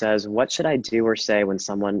 who says, what should I do or say when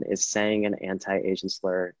someone is saying an anti-Asian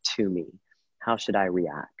slur to me? How should I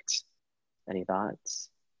react? Any thoughts?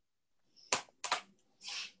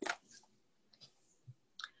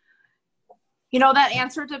 That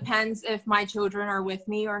answer depends if my children are with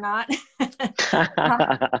me or not.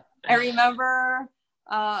 I remember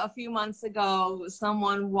a few months ago,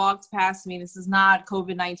 someone walked past me. This is not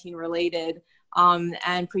COVID-19 related,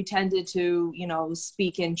 and pretended to,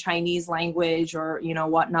 speak in Chinese language or,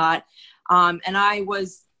 whatnot. And I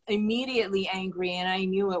was immediately angry, and I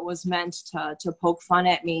knew it was meant to poke fun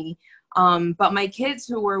at me. But my kids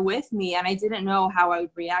who were with me, and I didn't know how I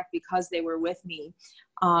would react because they were with me.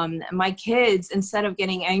 My kids, instead of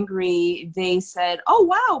getting angry, they said, "Oh,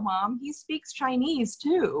 wow, Mom, he speaks Chinese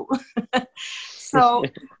too." So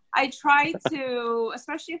I try to,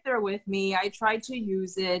 especially if they're with me, I try to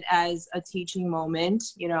use it as a teaching moment.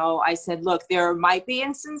 I said, look, there might be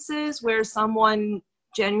instances where someone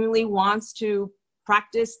genuinely wants to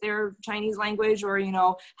practice their Chinese language or,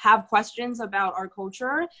 have questions about our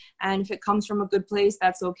culture. And if it comes from a good place,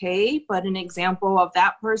 that's okay. But an example of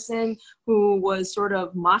that person who was sort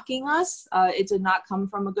of mocking us, it did not come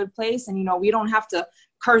from a good place. And, we don't have to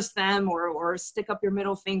curse them or stick up your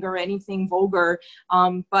middle finger or anything vulgar.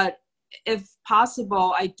 But if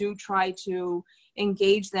possible, I do try to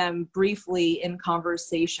engage them briefly in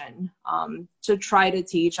conversation, to try to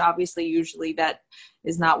teach. Obviously, usually that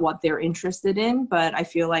is not what they're interested in, but I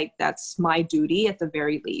feel like that's my duty at the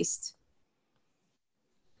very least.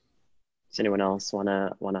 Does anyone else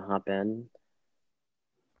wanna hop in?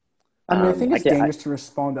 I think it's dangerous to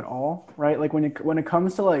respond at all, right? Like when it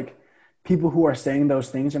comes to people who are saying those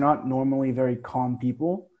things are not normally very calm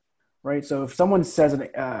people, right? So if someone says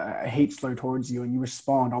a hate slur towards you and you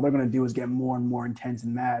respond, all they're going to do is get more and more intense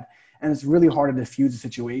and mad. And it's really hard to diffuse the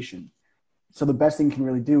situation. So the best thing you can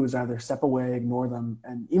really do is either step away, ignore them.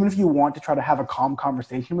 And even if you want to try to have a calm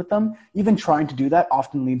conversation with them, even trying to do that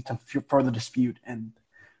often leads to further dispute and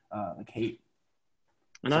hate.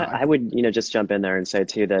 And so I would, just jump in there and say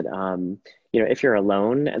too that, if you're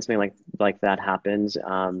alone and something like that happens,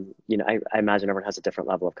 I imagine everyone has a different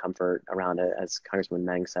level of comfort around it, as Congressman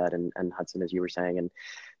Meng said, and Hudson, as you were saying.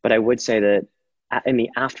 But I would say that in the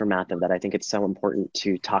aftermath of that, I think it's so important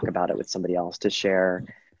to talk about it with somebody else, to share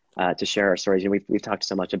our stories. We've talked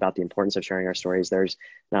so much about the importance of sharing our stories. There's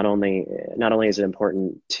not only is it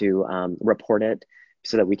important to report it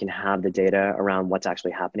so that we can have the data around what's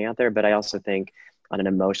actually happening out there, but I also think on an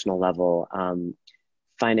emotional level,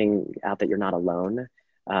 finding out that you're not alone,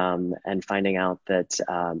 and finding out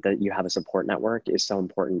that you have a support network is so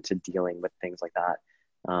important to dealing with things like that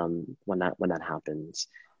when that happens.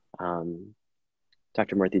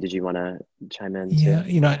 Dr. Murthy, did you want to chime in too?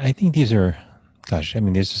 Yeah, I think these are, gosh,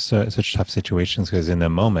 there's just such tough situations, because in the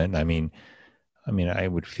moment, I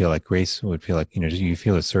would feel like Grace would feel like, you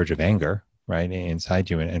feel a surge of anger, right, inside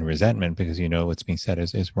you, and resentment, because what's being said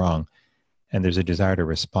is wrong. And there's a desire to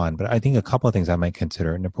respond. But I think a couple of things I might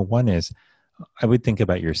consider. Number one is, I would think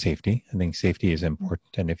about your safety. I think safety is important.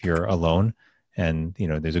 And if you're alone and,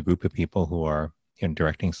 there's a group of people who are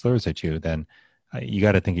directing slurs at you, then you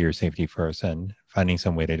got to think of your safety first, and finding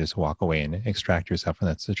some way to just walk away and extract yourself from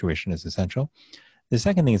that situation is essential. The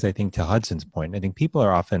second thing is, I think, to Hudson's point, I think people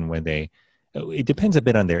are often, it depends a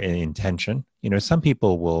bit on their intention. Some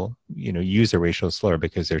people will, use a racial slur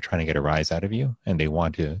because they're trying to get a rise out of you and they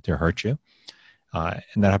want to hurt you. And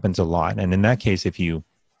that happens a lot. And in that case, if you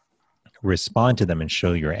respond to them and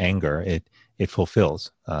show your anger, it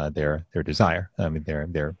fulfills their desire.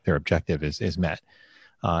 Their objective is met.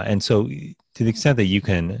 And so to the extent that you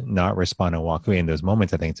can not respond and walk away in those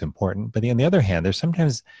moments, I think it's important. But on the other hand, there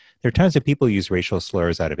are times that people use racial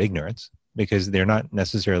slurs out of ignorance, because they're not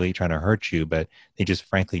necessarily trying to hurt you, but they just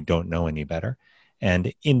frankly don't know any better.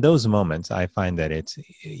 And in those moments, I find that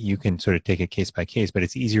you can sort of take it case by case, but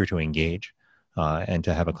it's easier to engage and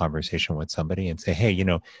to have a conversation with somebody and say, hey,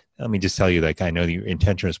 let me just tell you, like, I know your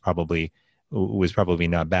intention was probably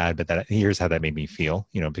not bad, but here's how that made me feel,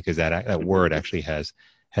 because that word actually has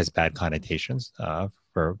bad connotations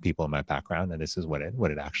for people in my background, and this is what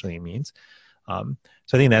it actually means.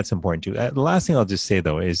 So I think that's important too. The last thing I'll just say,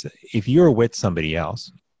 though, is if you're with somebody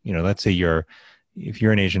else, let's say if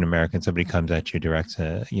you're an Asian American, somebody comes at you, directs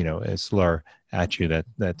a slur at you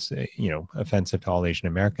that's offensive to all Asian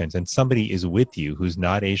Americans, and somebody is with you who's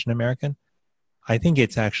not Asian American, I think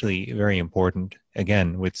it's actually very important,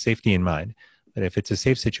 again, with safety in mind, that if it's a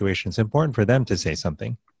safe situation, it's important for them to say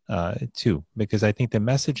something too, because I think the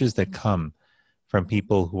messages that come from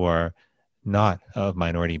people who are not of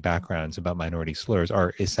minority backgrounds about minority slurs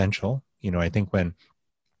are essential. I think when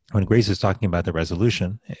Grace is talking about the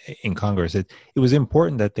resolution in Congress, it was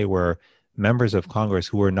important that there were members of Congress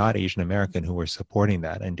who were not Asian American who were supporting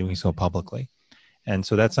that and doing so publicly. And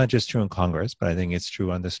so that's not just true in Congress, but I think it's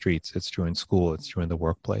true on the streets, it's true in school, it's true in the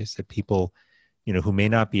workplace, that people, who may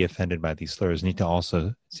not be offended by these slurs need to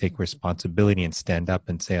also take responsibility and stand up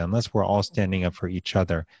and say, unless we're all standing up for each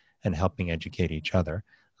other and helping educate each other,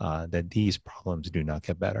 that these problems do not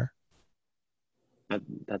get better.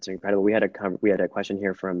 That's incredible. We had a question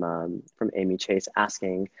here from Amy Chase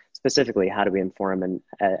asking specifically, how do we inform and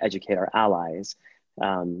educate our allies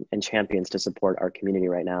and champions to support our community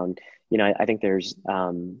right now? And I think there's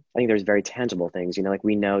very tangible things. Like,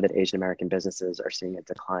 we know that Asian American businesses are seeing a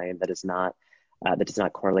decline that does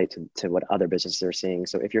not correlate to what other businesses are seeing.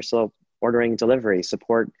 So if you're still ordering delivery,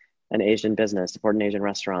 support an Asian business, support an Asian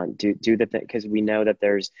restaurant, do the thing, because we know that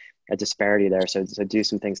there's a disparity there. So do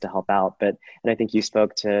some things to help out. And I think you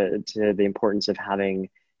spoke to the importance of having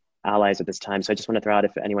allies at this time. So I just want to throw out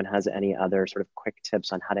if anyone has any other sort of quick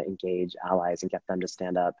tips on how to engage allies and get them to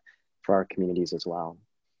stand up for our communities as well.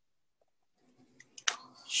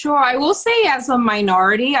 Sure. I will say, as a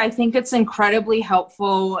minority, I think it's incredibly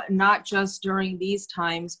helpful, not just during these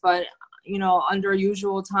times, but under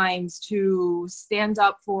usual times, to stand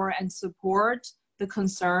up for and support the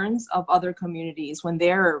concerns of other communities when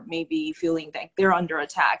they're maybe feeling that they're under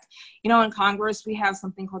attack. In Congress, we have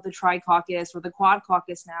something called the Tri-Caucus, or the Quad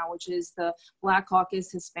Caucus now, which is the Black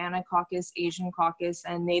Caucus, Hispanic Caucus, Asian Caucus,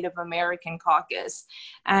 and Native American Caucus.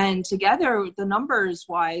 And together, the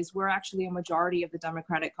numbers-wise, we're actually a majority of the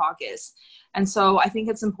Democratic Caucus. And so I think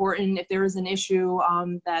it's important, if there is an issue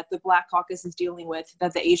that the Black Caucus is dealing with,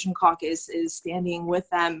 that the Asian Caucus is standing with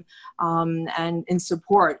them and in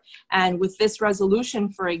support. And with this resolution,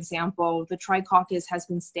 for example, the Tri-Caucus has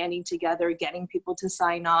been standing together, getting people to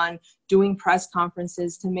sign on, doing press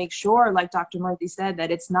conferences to make sure, like Dr. Murthy said,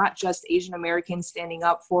 that it's not just Asian Americans standing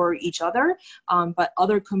up for each other, but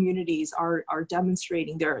other communities are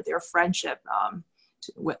demonstrating their friendship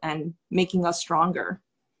and making us stronger.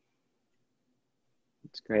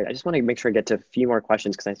 That's great. I just want to make sure I get to a few more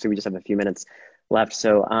questions because I see we just have a few minutes left.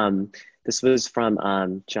 So this was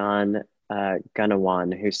from John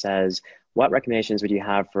Gunawan, who says, what recommendations would you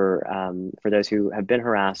have for those who have been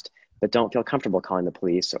harassed but don't feel comfortable calling the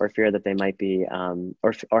police or fear that they might be,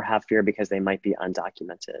 or have fear because they might be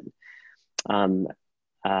undocumented?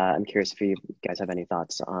 I'm curious if you guys have any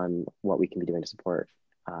thoughts on what we can be doing to support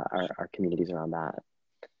our communities around that.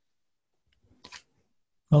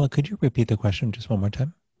 Well, could you repeat the question just one more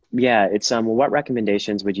time? Yeah, it's what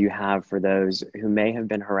recommendations would you have for those who may have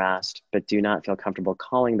been harassed but do not feel comfortable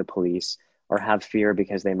calling the police or have fear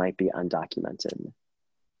because they might be undocumented?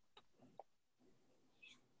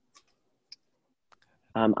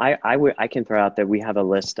 I can throw out that we have a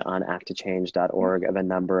list on acttochange.org of a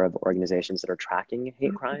number of organizations that are tracking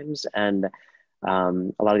hate crimes, and a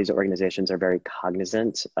lot of these organizations are very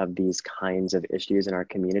cognizant of these kinds of issues in our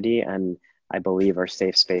community, and I believe are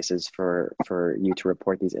safe spaces for you to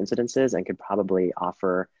report these incidences, and could probably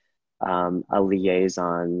offer a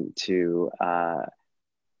liaison to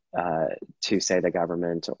say the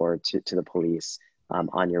government or to the police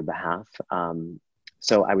on your behalf.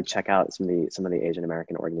 So I would check out some of the Asian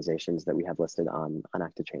American organizations that we have listed on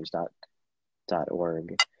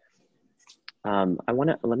acttochange.org.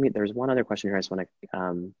 There's one other question here I just want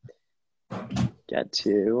to get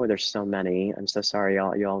to. There's so many. I'm so sorry,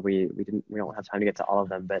 y'all. We don't have time to get to all of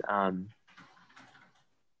them, but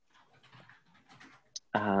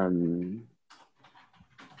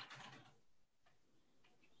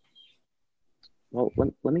well,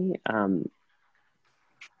 let me.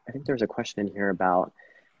 I think there's a question in here about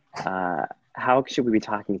how should we be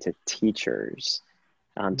talking to teachers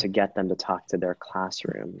to get them to talk to their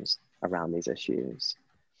classrooms around these issues?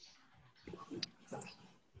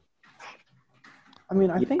 I mean,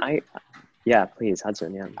 I think. Yeah, please,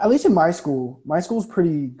 Hudson. Yeah. At least in my school's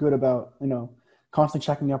pretty good about, constantly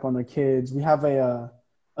checking up on their kids. We have a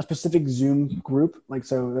specific Zoom group,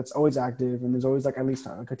 so that's always active, and there's always at least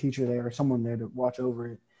a teacher there or someone there to watch over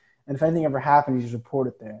it. And if anything ever happens, you just report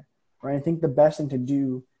it there, right? I think the best thing to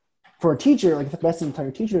do for a teacher, the best thing to tell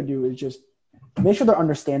your teacher to do is just make sure they're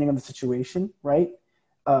understanding of the situation, right?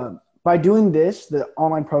 By doing this, the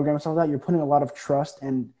online program and stuff like that, you're putting a lot of trust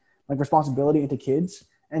and responsibility into kids.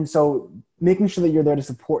 And so making sure that you're there to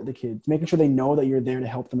support the kids, making sure they know that you're there to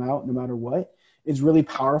help them out no matter what is really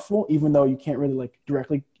powerful, even though you can't really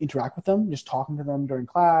directly interact with them. Just talking to them during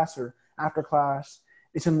class or after class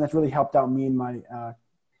is something that's really helped out me and my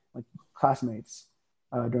classmates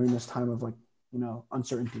during this time of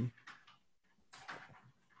uncertainty.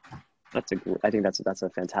 I think that's a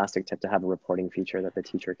fantastic tip, to have a reporting feature that the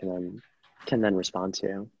teacher can then respond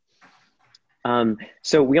to.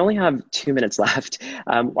 So we only have 2 minutes left.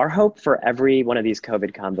 Our hope for every one of these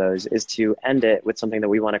COVID combos is to end it with something that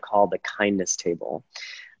we want to call the kindness table.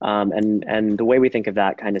 And the way we think of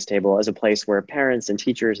that kindness table is a place where parents and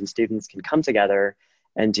teachers and students can come together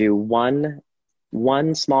and do one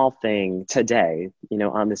small thing today,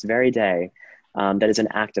 on this very day, that is an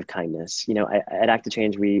act of kindness. At Act of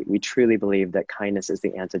Change, we truly believe that kindness is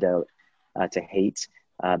the antidote to hate.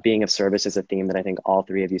 Being of service is a theme that I think all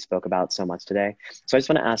three of you spoke about so much today. So I just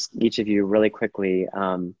want to ask each of you really quickly,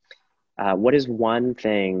 what is one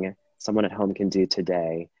thing someone at home can do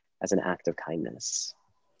today as an act of kindness?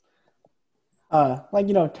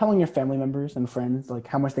 Telling your family members and friends,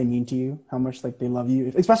 how much they mean to you, how much they love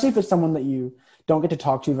you, especially if it's someone that you don't get to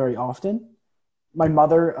talk to very often. My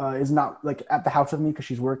mother is not at the house with me because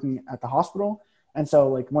she's working at the hospital. And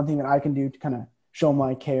so one thing that I can do to kind of show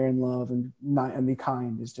my care and love and be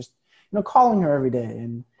kind is just, calling her every day.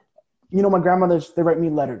 And, my grandmothers, they write me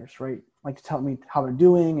letters, right? To tell me how they're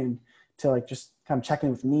doing and to just kind of check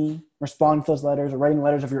in with me, respond to those letters, or writing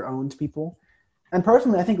letters of your own to people. And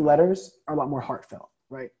personally, I think letters are a lot more heartfelt,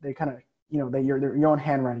 right? They kind of, they're your own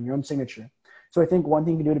handwriting, your own signature. So I think one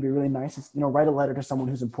thing you can do to be really nice is, write a letter to someone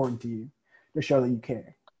who's important to you to show that you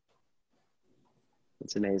care.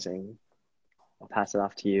 That's amazing. I'll pass it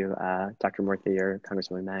off to you, Dr. Murthy or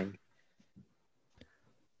Congresswoman Meng.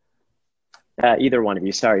 Either one of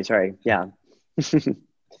you. Sorry. Yeah.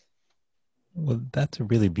 Well, that's a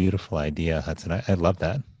really beautiful idea, Hudson. I love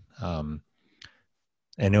that.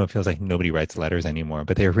 I know it feels like nobody writes letters anymore,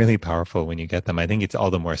 but they're really powerful when you get them. I think it's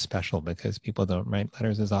all the more special because people don't write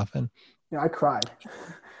letters as often. Yeah, I cried.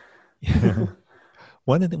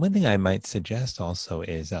 One thing I might suggest also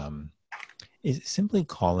is simply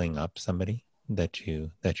calling up somebody that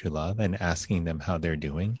you love and asking them how they're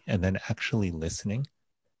doing, and then actually listening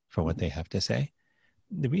for what they have to say.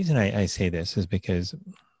 The reason I say this is because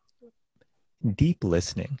deep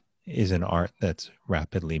listening is an art that's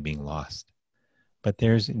rapidly being lost. but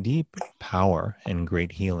there's deep power and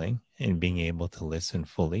great healing in being able to listen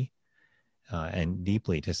fully and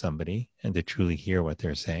deeply to somebody and to truly hear what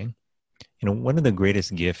they're saying. You know, one of the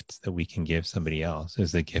greatest gifts that we can give somebody else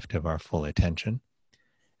is the gift of our full attention.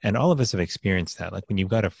 And all of us have experienced that. Like when you've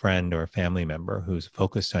got a friend or a family member who's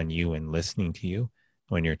focused on you and listening to you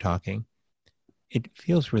when you're talking, it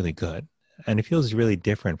feels really good. And it feels really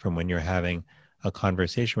different from when you're having a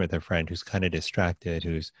conversation with a friend who's kind of distracted,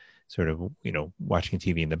 who's sort of, you know, watching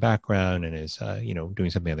TV in the background and is, you know, doing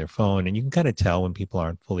something on their phone. And you can kind of tell when people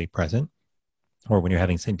aren't fully present, or when you're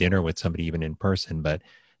having some dinner with somebody, even in person, but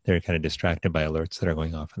they're kind of distracted by alerts that are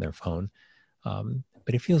going off on their phone.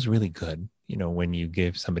 But it feels really good, you know, when you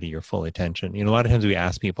give somebody your full attention. You know, a lot of times we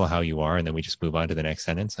ask people how you are, and then we just move on to the next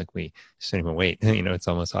sentence. Like we just don't even wait, you know, it's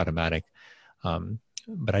almost automatic.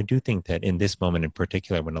 But I do think that in this moment in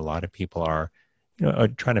particular, when a lot of people are, you know, are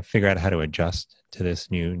trying to figure out how to adjust to this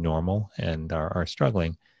new normal and are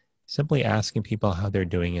struggling, simply asking people how they're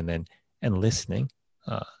doing and listening,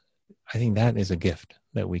 I think that is a gift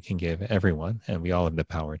that we can give everyone, and we all have the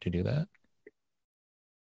power to do that.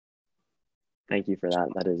 Thank you for that.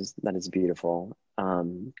 That is beautiful.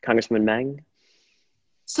 Congressman Meng?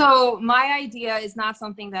 So my idea is not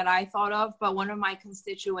something that I thought of, but one of my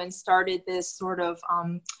constituents started this sort of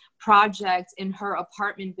project in her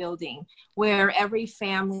apartment building where every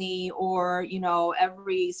family or, you know,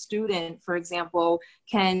 every student, for example,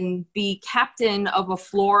 can be captain of a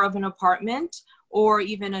floor of an apartment or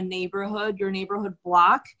even a neighborhood, your neighborhood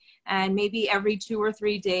block. And maybe every 2 or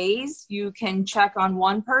 3 days, you can check on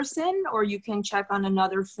one person or you can check on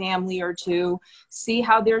another family or two, see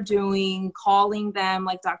how they're doing, calling them,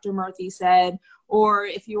 like Dr. Murthy said, or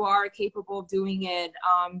if you are capable of doing it,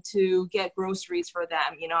 to get groceries for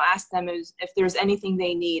them, you know, ask them if there's anything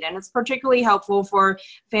they need. And it's particularly helpful for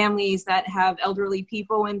families that have elderly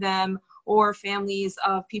people in them, or families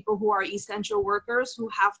of people who are essential workers who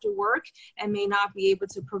have to work and may not be able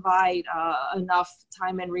to provide enough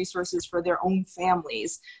time and resources for their own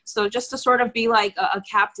families. So just to sort of be like a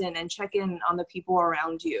captain and check in on the people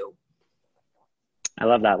around you. I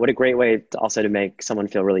love that. What a great way to also to make someone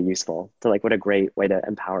feel really useful. So like, what a great way to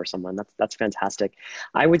empower someone. That's fantastic.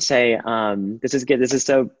 I would say, this is good. This is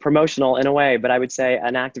so promotional in a way, but I would say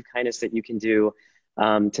an act of kindness that you can do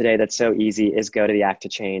today that's so easy is go to the Act to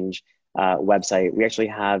Change website. We actually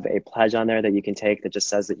have a pledge on there that you can take that just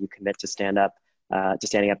says that you commit to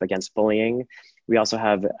standing up against bullying. We also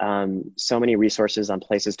have so many resources on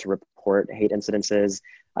places to report hate incidences,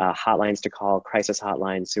 hotlines to call, crisis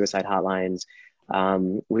hotlines, suicide hotlines.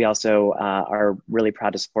 We also are really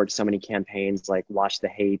proud to support so many campaigns like Wash the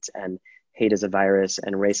Hate and Hate is a Virus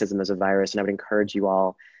and Racism is a Virus. And I would encourage you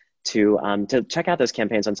all to check out those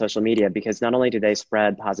campaigns on social media, because not only do they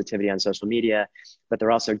spread positivity on social media, but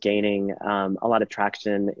they're also gaining a lot of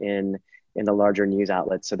traction in the larger news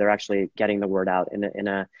outlets. So they're actually getting the word out in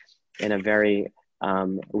a very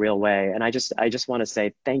real way. And I just want to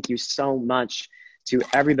say thank you so much to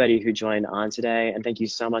everybody who joined on today, and thank you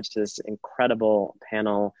so much to this incredible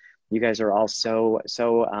panel. You guys are all so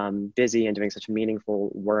busy and doing such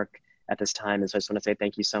meaningful work at this time, and so I just want to say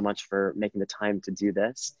thank you so much for making the time to do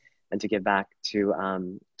this and to give back to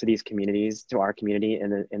these communities, to our community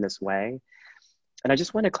in this way. And I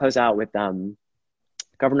just want to close out with Governor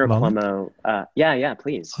Maulik? Cuomo. Yeah,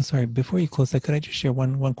 please. Oh, sorry. Before you close that, could I just share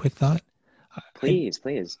one quick thought? Please.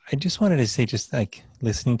 I just wanted to say, just like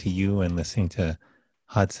listening to you and listening to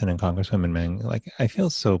Hudson and Congresswoman Meng, like I feel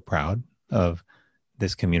so proud of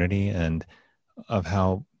this community and of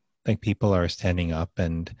how like people are standing up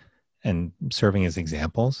and serving as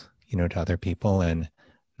examples, you know, to other people and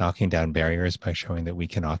knocking down barriers by showing that we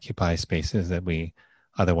can occupy spaces that we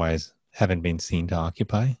otherwise haven't been seen to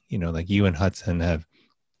occupy. You know, like you and Hudson have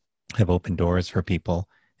opened doors for people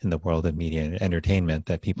in the world of media and entertainment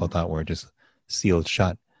that people thought were just sealed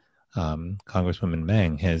shut. Congresswoman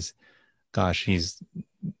Meng she's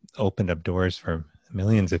opened up doors for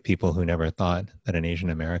millions of people who never thought that an Asian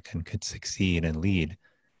American could succeed and lead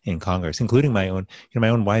in Congress, including my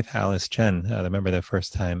own wife, Alice Chen. I remember the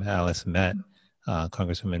first time Alice met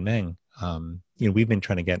Congresswoman Meng. We've been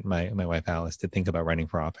trying to get my wife Alice to think about running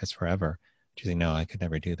for office forever. She's like, no, I could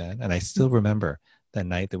never do that. And I still remember that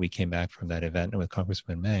night that we came back from that event with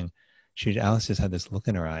Congresswoman Meng. Alice just had this look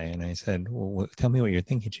in her eye, and I said, well, tell me what you're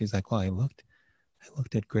thinking. She's like, well, I looked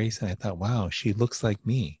at Grace and I thought, wow, she looks like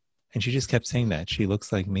me. And she just kept saying that she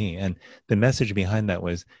looks like me. And the message behind that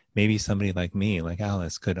was maybe somebody like me, like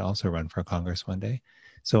Alice, could also run for Congress one day.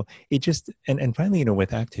 So it just, and finally,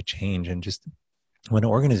 with Act to Change, and just when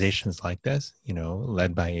organizations like this,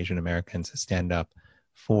 led by Asian Americans, stand up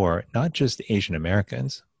for not just Asian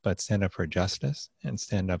Americans, but stand up for justice and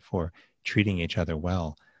stand up for treating each other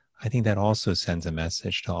well, I think that also sends a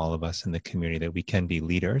message to all of us in the community that we can be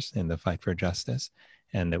leaders in the fight for justice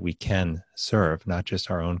and that we can serve not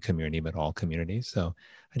just our own community, but all communities. So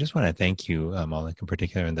I just want to thank you, Maulik, in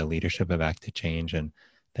particular, in the leadership of Act to Change, and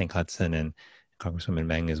thank Hudson and Congresswoman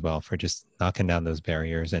Meng as well for just knocking down those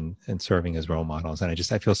barriers and serving as role models. And I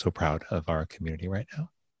feel so proud of our community right now.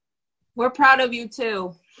 We're proud of you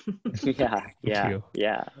too. Yeah, Thank you.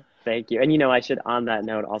 yeah. Thank you. And, you know, I should, on that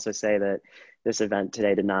note, also say that this event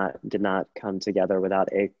today did not come together without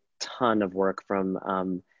a ton of work from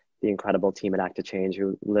the incredible team at Act to Change,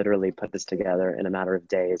 who literally put this together in a matter of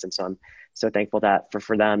days. And so I'm so thankful that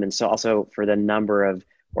for them, and so also for the number of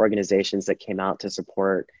organizations that came out to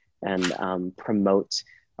support and promote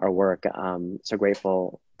our work. So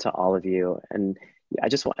grateful to all of you. And I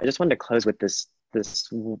just wanted to close with this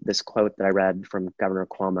quote that I read from Governor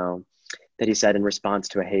Cuomo, that he said in response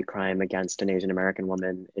to a hate crime against an Asian American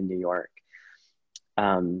woman in New York.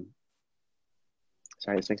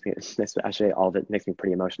 Sorry, actually all of it makes me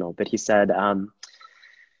pretty emotional, but he said,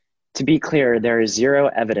 to be clear, there is zero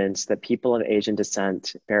evidence that people of Asian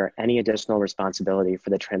descent bear any additional responsibility for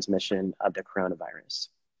the transmission of the coronavirus.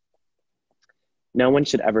 No one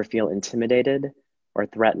should ever feel intimidated or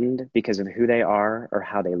threatened because of who they are or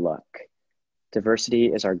how they look. Diversity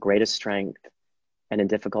is our greatest strength, and in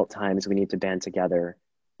difficult times, we need to band together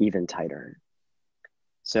even tighter.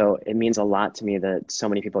 So it means a lot to me that so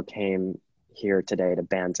many people came here today to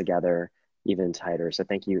band together even tighter. So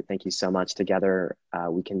thank you so much. Together,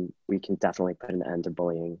 we can definitely put an end to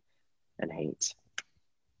bullying and hate.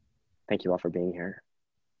 Thank you all for being here.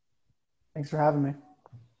 Thanks for having me.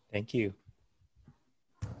 Thank you.